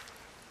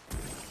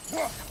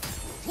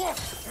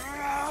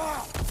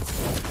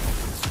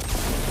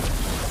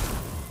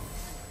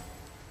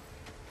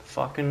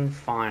 Fucking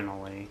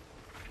finally.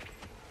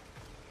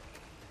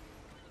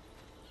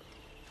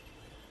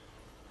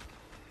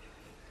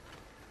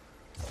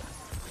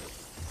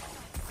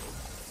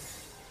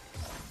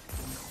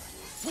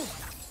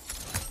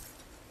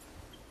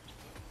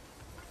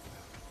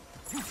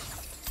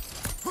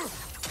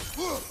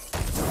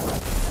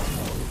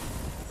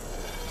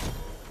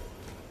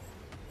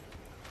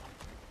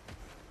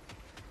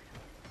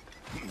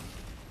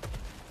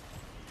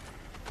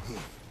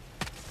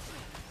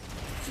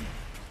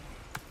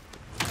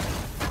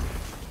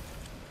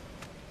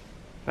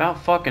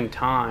 About fucking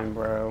time,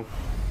 bro.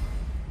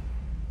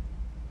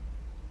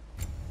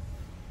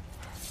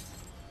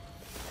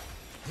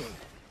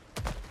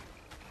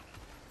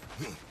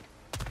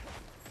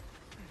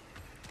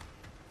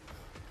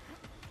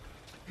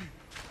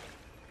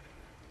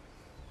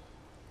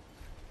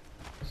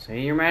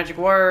 Say your magic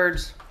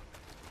words.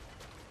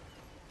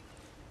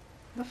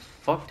 Where the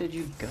fuck did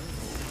you go?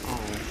 Oh.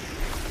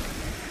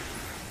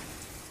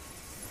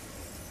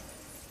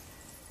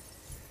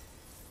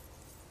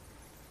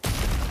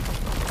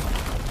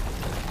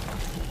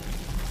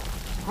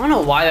 I don't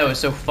know why that was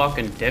so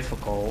fucking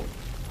difficult.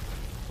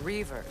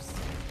 Reavers.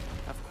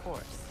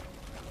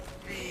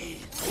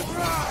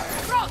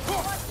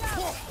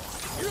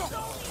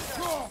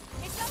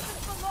 It doesn't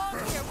belong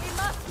here. We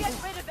must get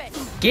rid of it.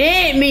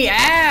 Get me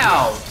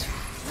out!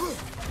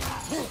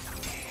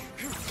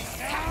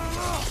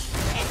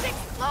 It's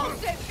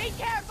explosive. Be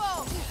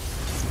careful.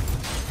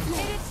 In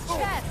its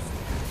chest.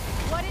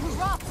 What it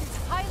drops is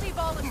highly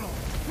volatile.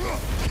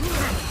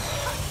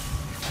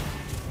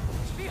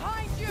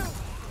 Behind you.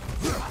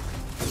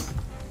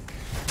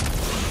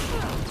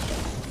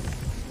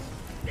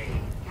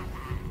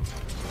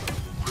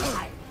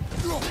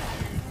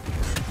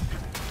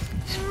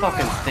 These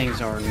fucking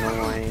things are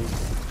annoying.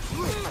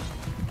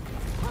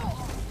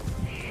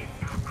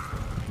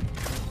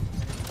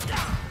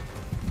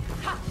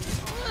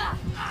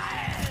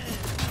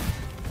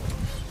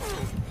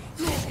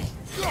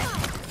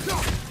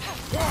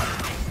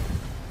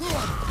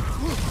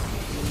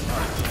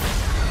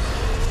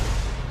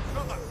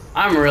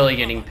 I'm really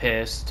getting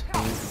pissed.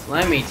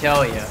 Let me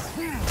tell you.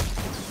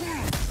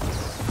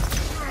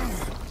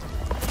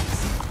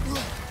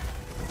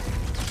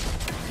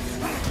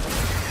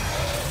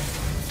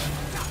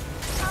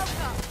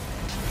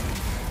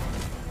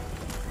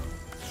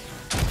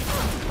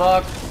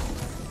 Fuck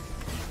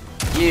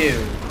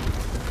you.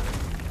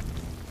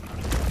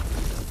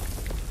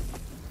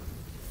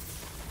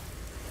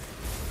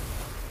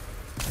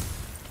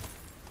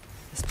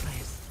 This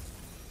place.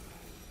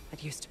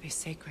 It used to be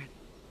sacred.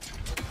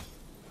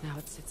 Now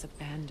it sits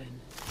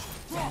abandoned,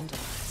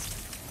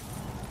 vandalized.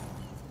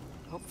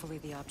 Hopefully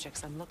the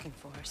objects I'm looking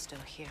for are still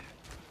here.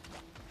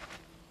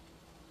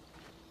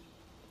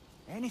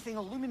 Anything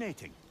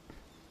illuminating?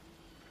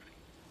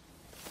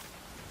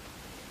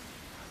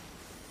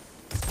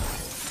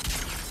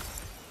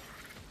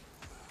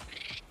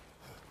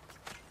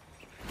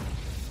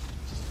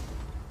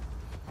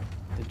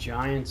 The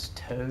giant's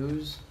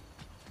toes?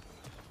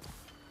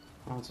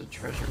 Oh, it's a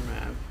treasure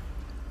map.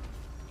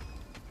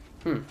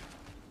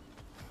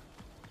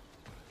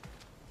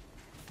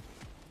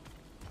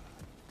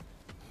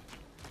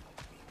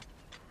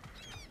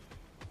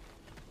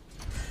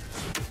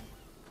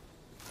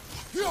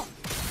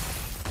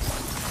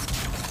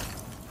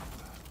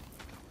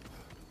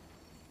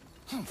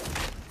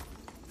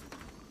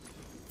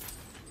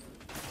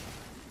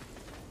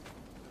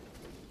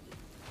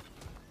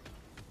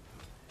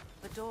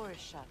 The door is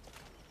shut.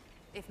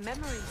 If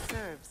memory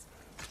serves,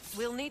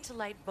 we'll need to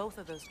light both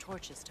of those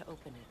torches to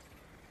open it.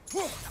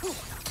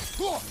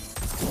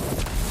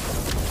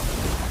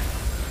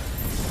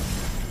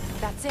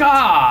 That's it.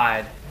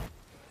 God!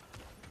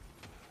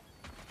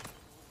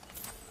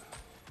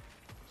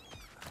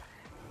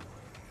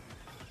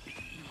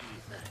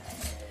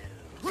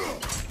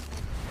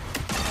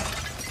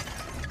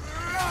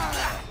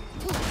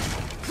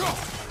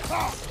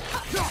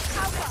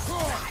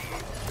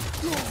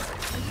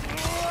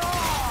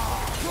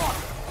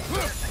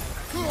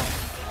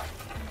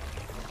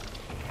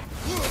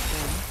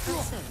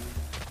 That's it.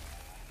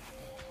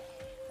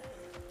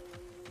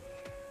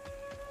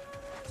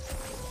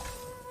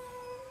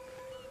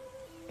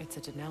 It's a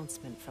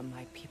denouncement from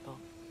my people,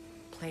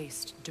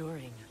 placed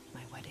during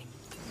my wedding.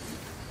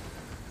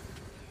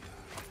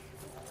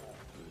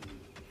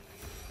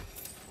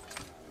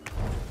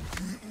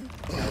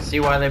 I see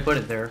why they put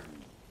it there.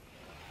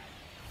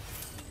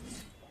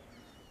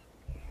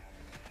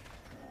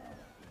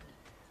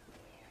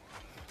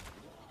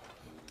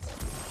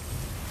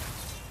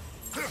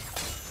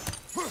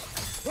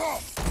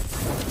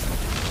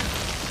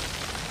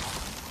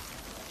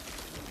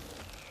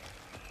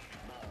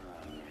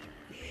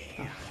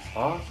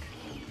 Fuck.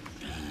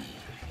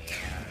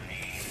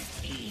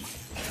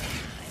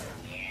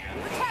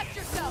 Protect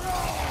yourself!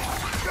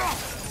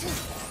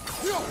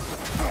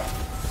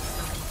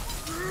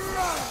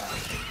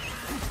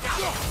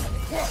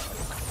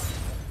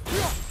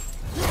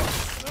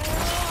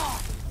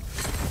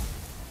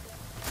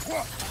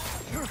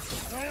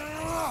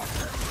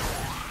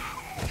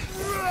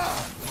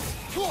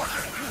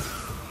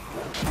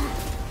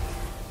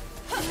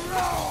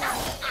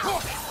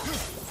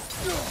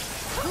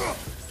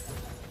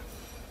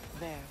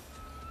 There.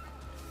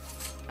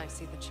 I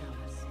see the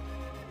chalice.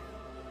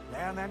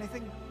 Learn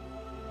anything?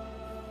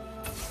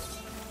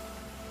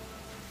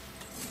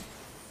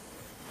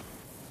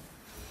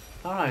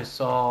 Thought I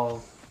saw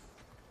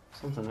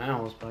something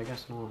else, but I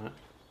guess not.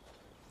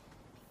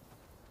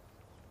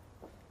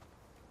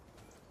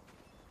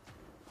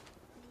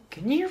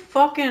 Can you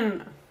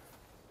fucking...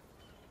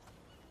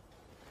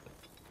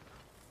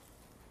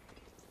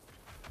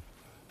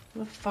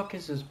 What the fuck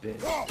is this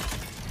bitch?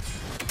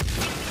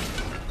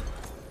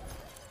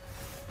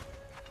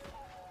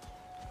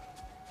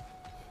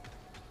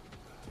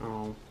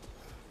 Oh.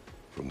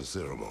 From the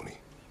ceremony.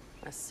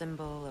 A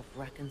symbol of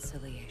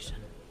reconciliation.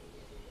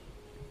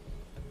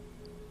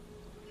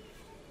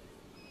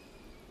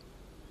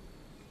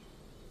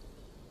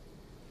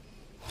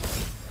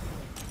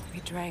 We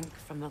drank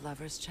from the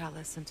lover's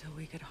chalice until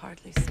we could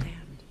hardly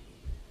stand.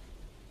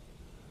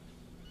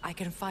 I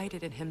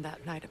confided in him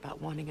that night about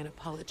wanting an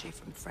apology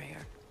from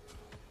Freya.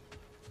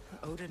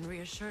 Odin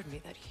reassured me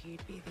that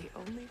he'd be the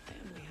only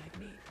family I'd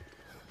need.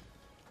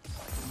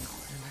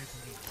 And I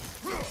believe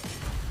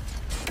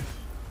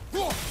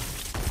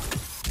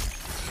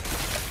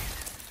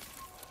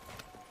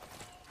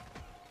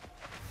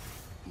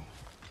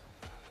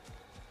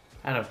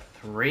Out of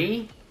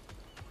 3?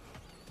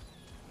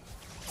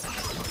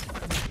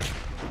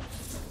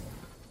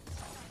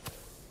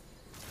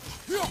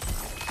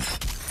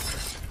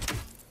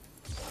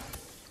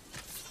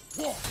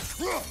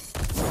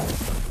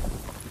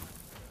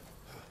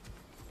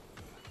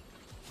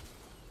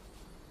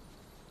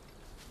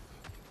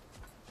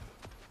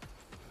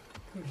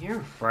 Come here,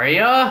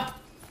 Freya.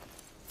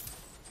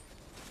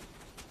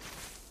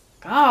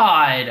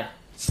 God,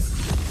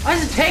 why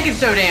is it taking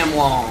so damn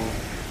long?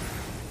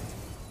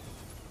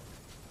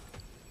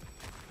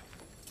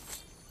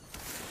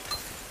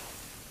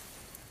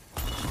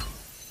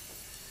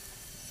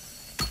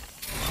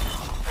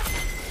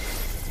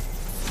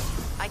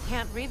 I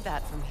can't read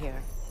that from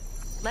here.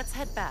 Let's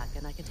head back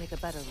and I can take a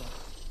better look.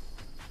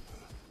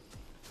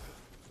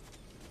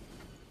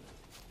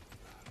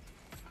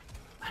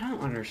 I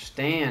don't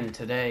understand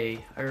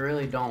today. I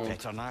really don't.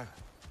 Better now.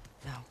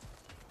 No.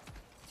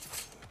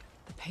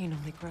 The pain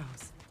only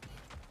grows.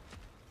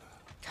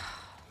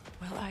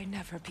 Will I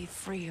never be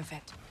free of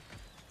it?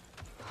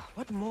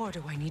 What more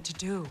do I need to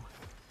do?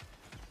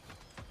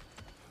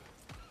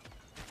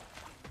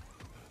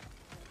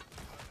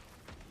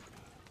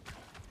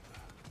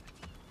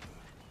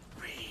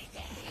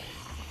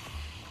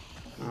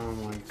 Oh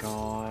my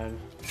God.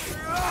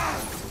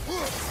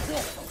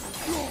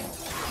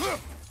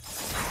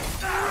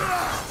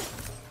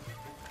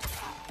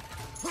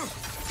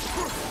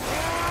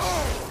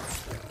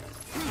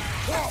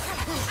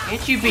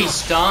 Can't you be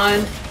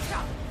stunned?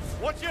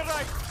 What's your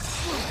right?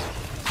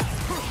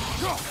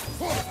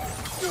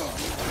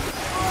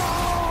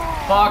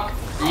 Fuck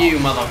you,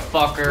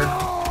 motherfucker.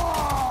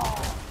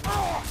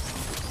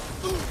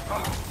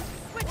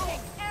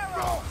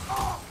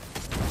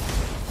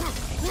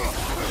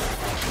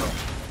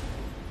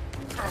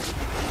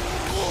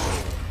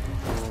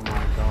 Oh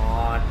my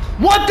God.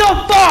 What the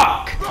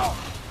fuck?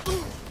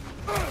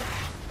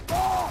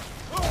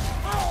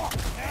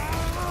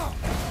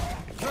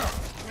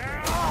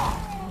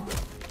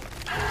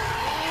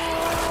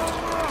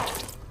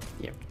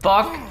 Yeah,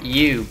 fuck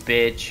you,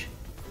 bitch.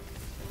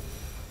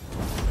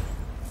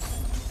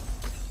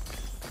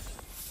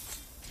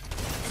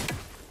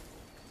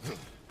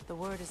 The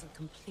word isn't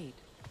complete.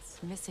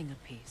 It's missing a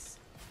piece.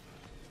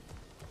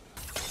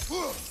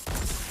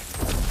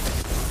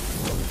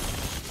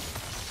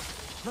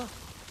 Look,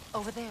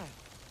 over there.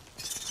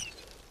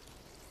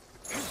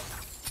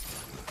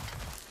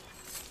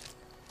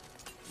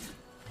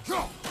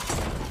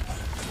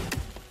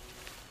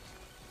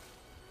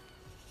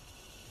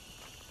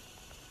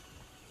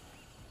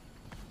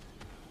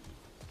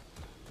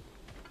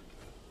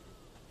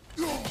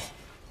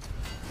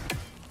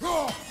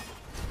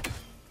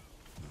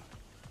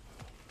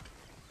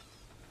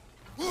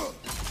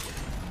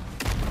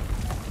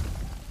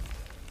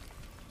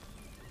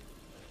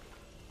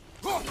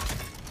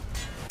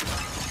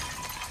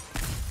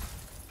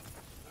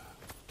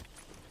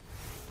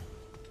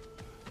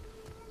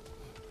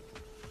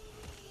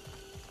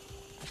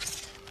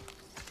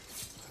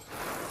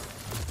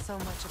 So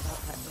much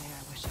about that day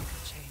I wish I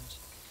could change.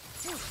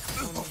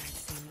 Only I'd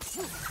seen it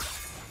sooner.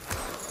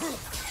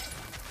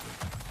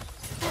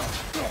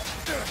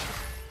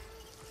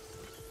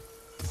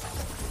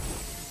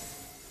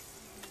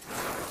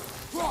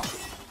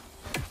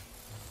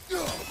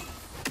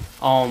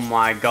 Oh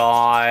my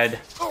God.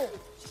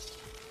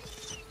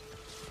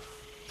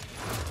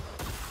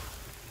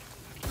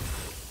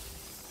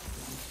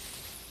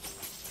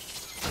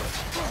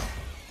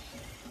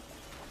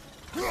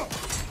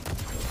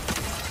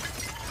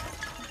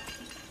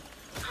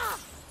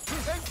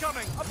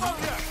 Incoming! Above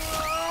you!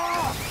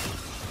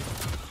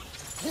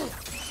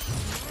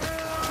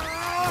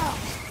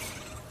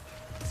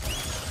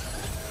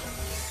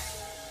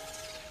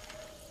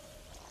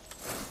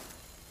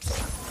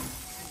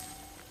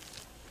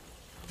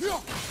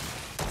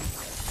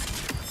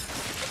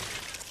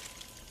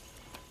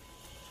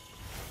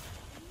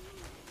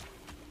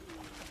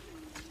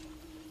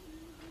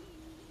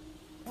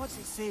 What's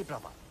it say,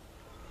 brother?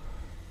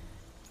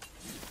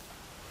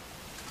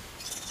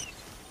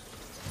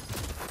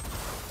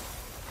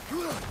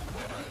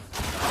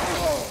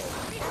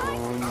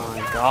 Oh my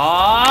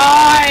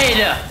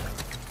God!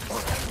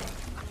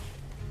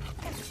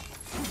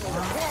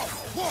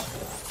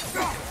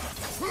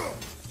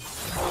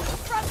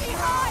 From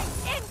behind!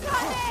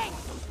 Incoming!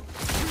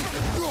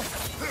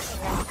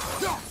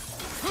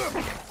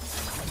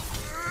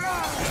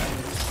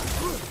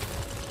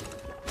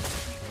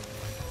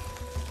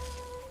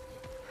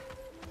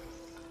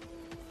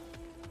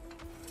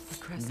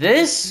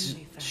 This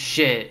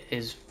shit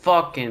is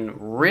fucking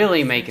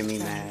really making me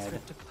mad.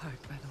 Ripped apart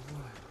by the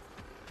war.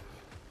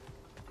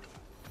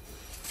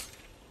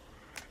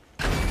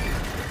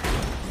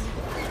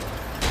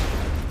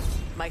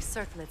 My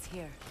circlet's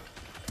here.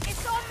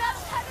 It's on that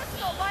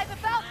pedestal by the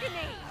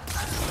balcony!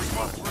 We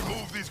must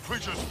remove these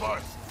creatures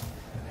first.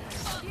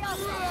 The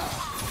other.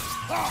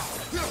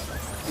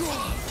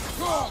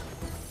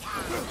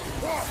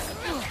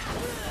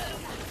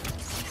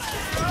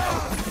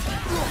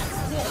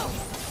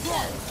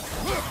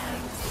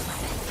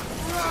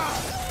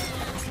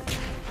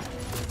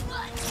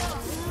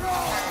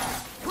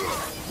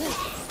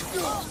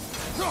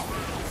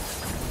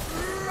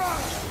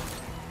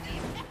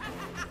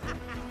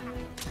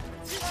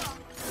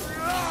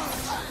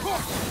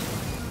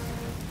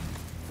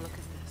 Look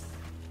at this.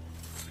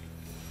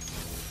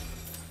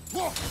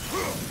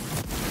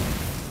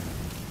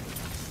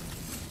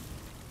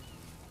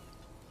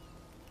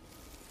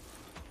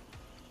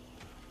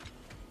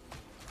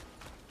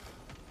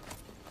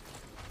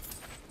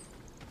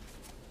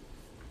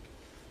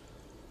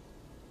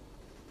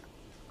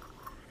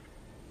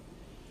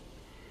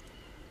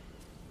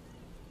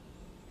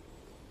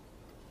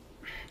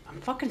 I'm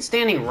fucking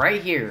standing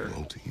right here.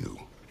 Belong to you.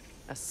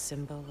 A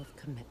symbol of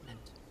commitment.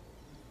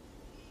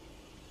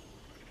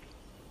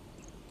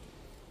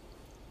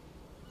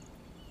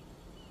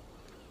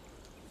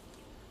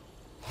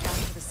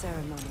 After the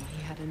ceremony,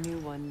 he had a new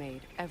one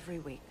made every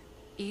week,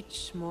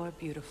 each more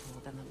beautiful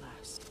than the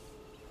last.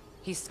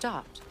 He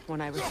stopped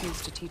when I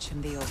refused to teach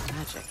him the old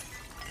magic.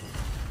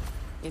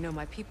 You know,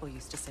 my people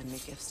used to send me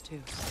gifts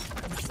too,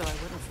 so I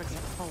wouldn't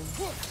forget home.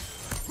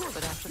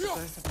 But after the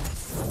birth of my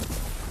son,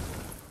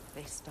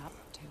 they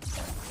stopped too.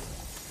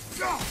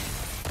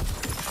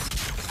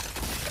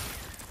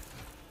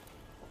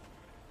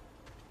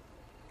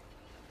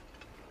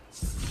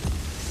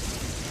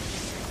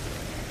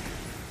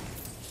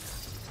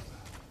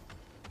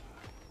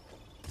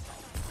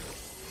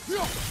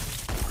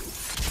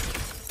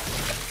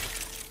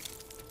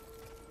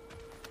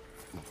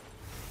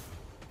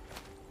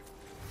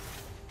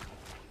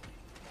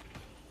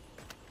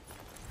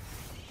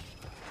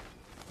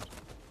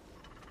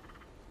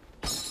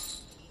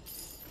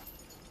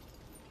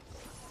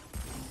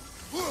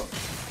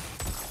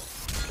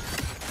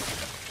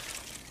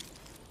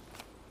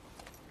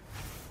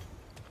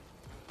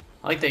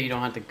 I like that you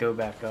don't have to go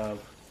back up.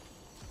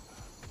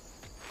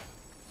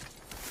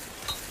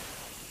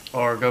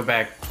 Or go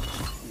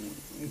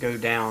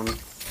down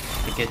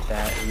to get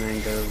that and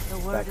then go The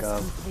word back is up.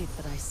 complete,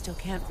 but I still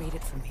can't read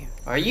it from here.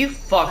 Are you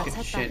fucking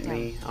Let's head shitting back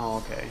me? Oh,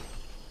 okay.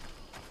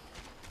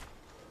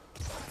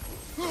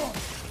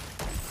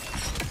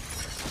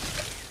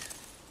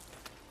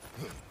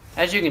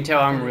 As you can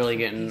tell, I'm really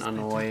getting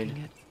annoyed.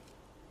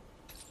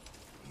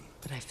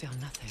 But I feel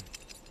nothing.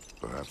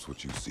 Perhaps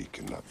what you seek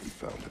cannot be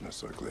found in a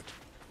circlet.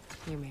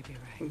 You may be You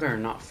right. better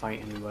not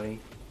fight anybody.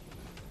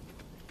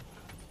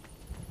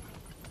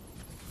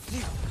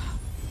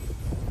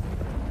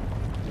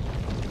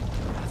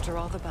 After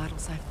all the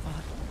battles I've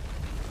fought,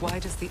 why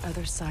does the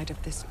other side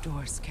of this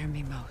door scare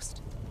me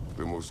most?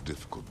 The most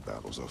difficult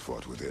battles are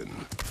fought within,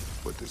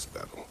 but this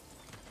battle,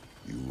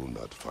 you will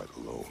not fight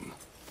alone.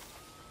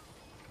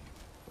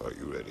 Are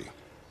you ready?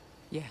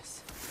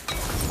 Yes.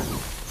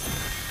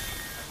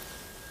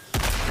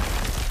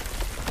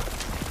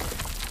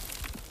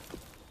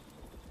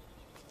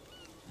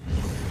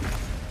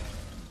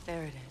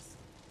 There it is.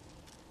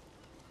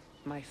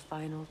 My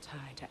final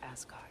tie to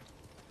Asgard.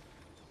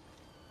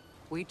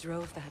 We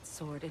drove that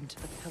sword into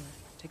the pillar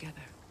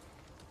together.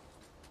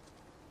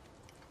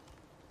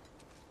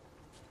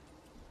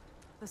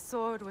 The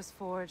sword was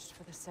forged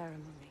for the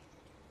ceremony.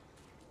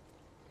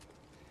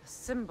 A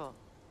symbol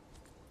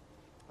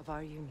of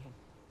our union.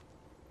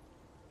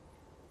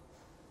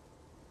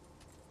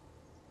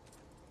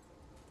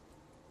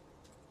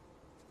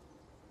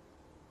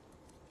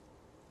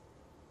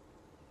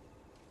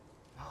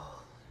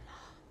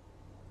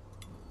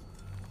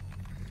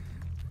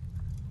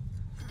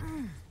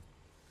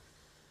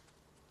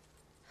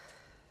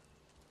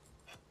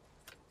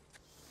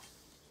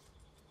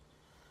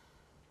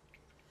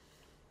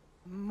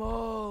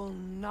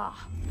 Mona.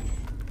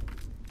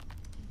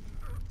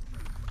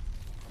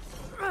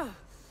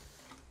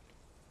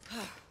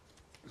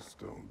 The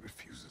stone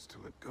refuses to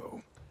let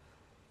go.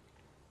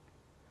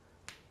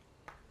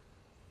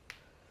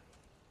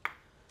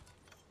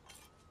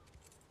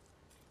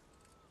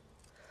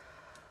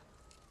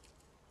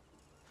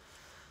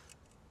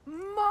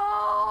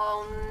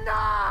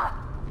 Mona!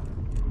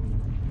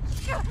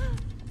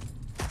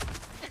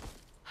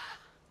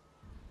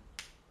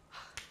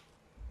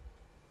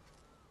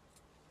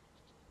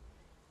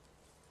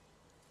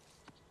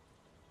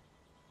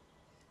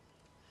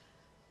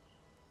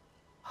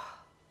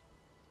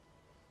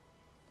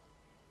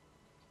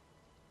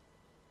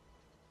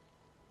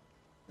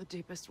 The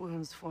deepest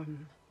wounds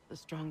form the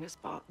strongest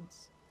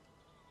bonds.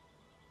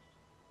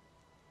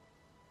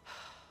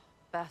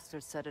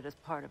 Bastard said it as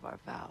part of our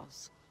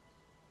vows.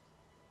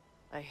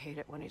 I hate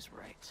it when he's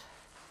right.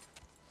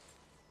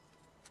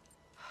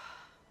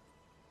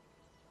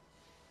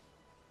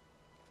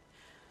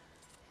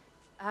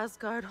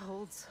 Asgard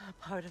holds a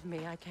part of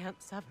me I can't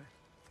sever.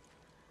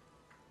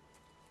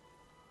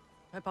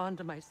 I bond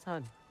to my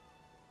son.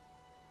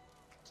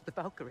 To the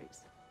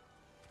Valkyries.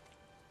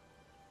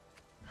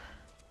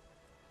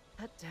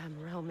 That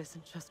damn realm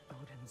isn't just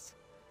Odin's.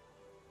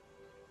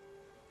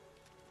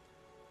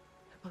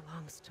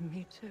 belongs to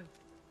me too.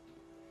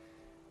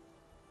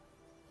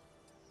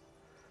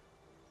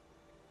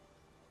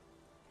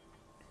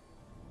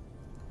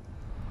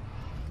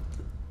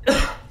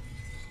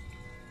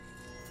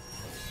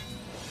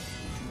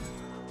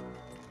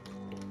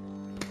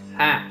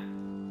 Ha!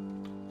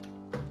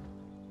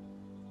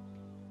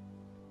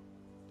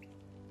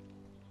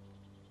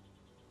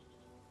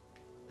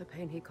 The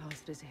pain he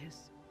caused is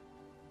his.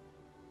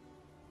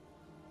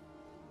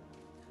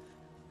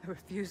 I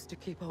refuse to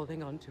keep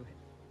holding on to it.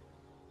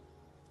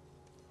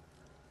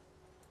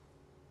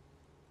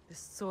 This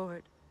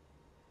sword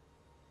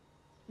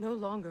no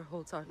longer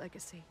holds our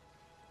legacy.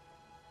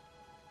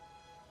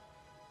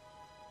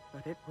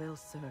 But it will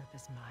serve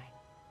as mine.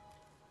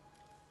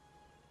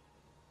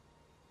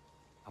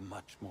 A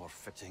much more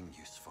fitting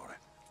use for it.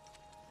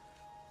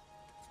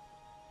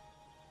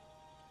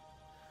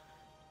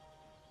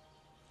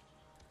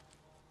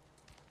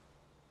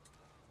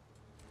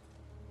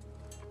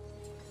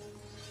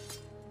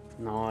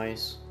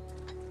 Nice.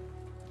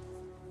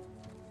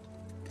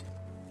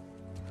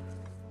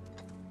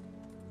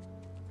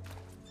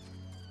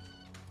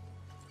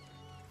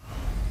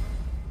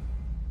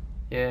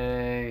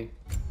 Yay.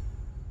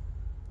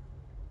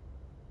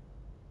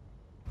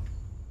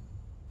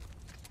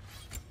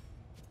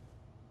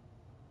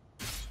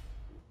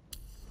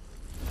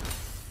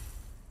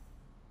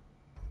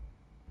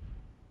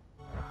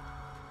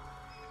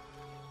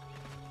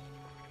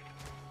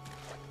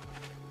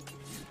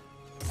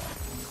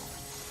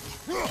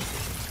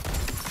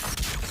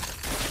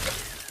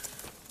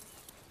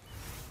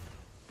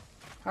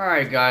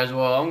 Alright guys,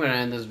 well I'm gonna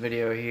end this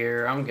video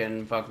here. I'm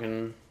getting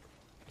fucking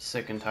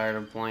sick and tired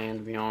of playing,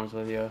 to be honest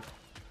with you.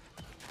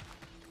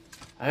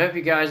 I hope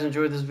you guys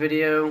enjoyed this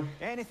video.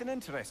 Anything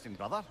interesting,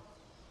 brother?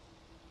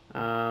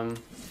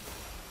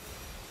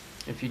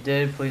 If you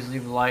did, please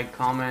leave a like,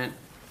 comment,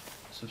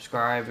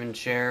 subscribe, and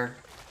share.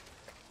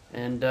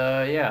 And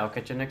yeah, I'll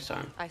catch you next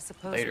time. I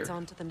suppose Later. it's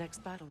on to the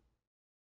next battle.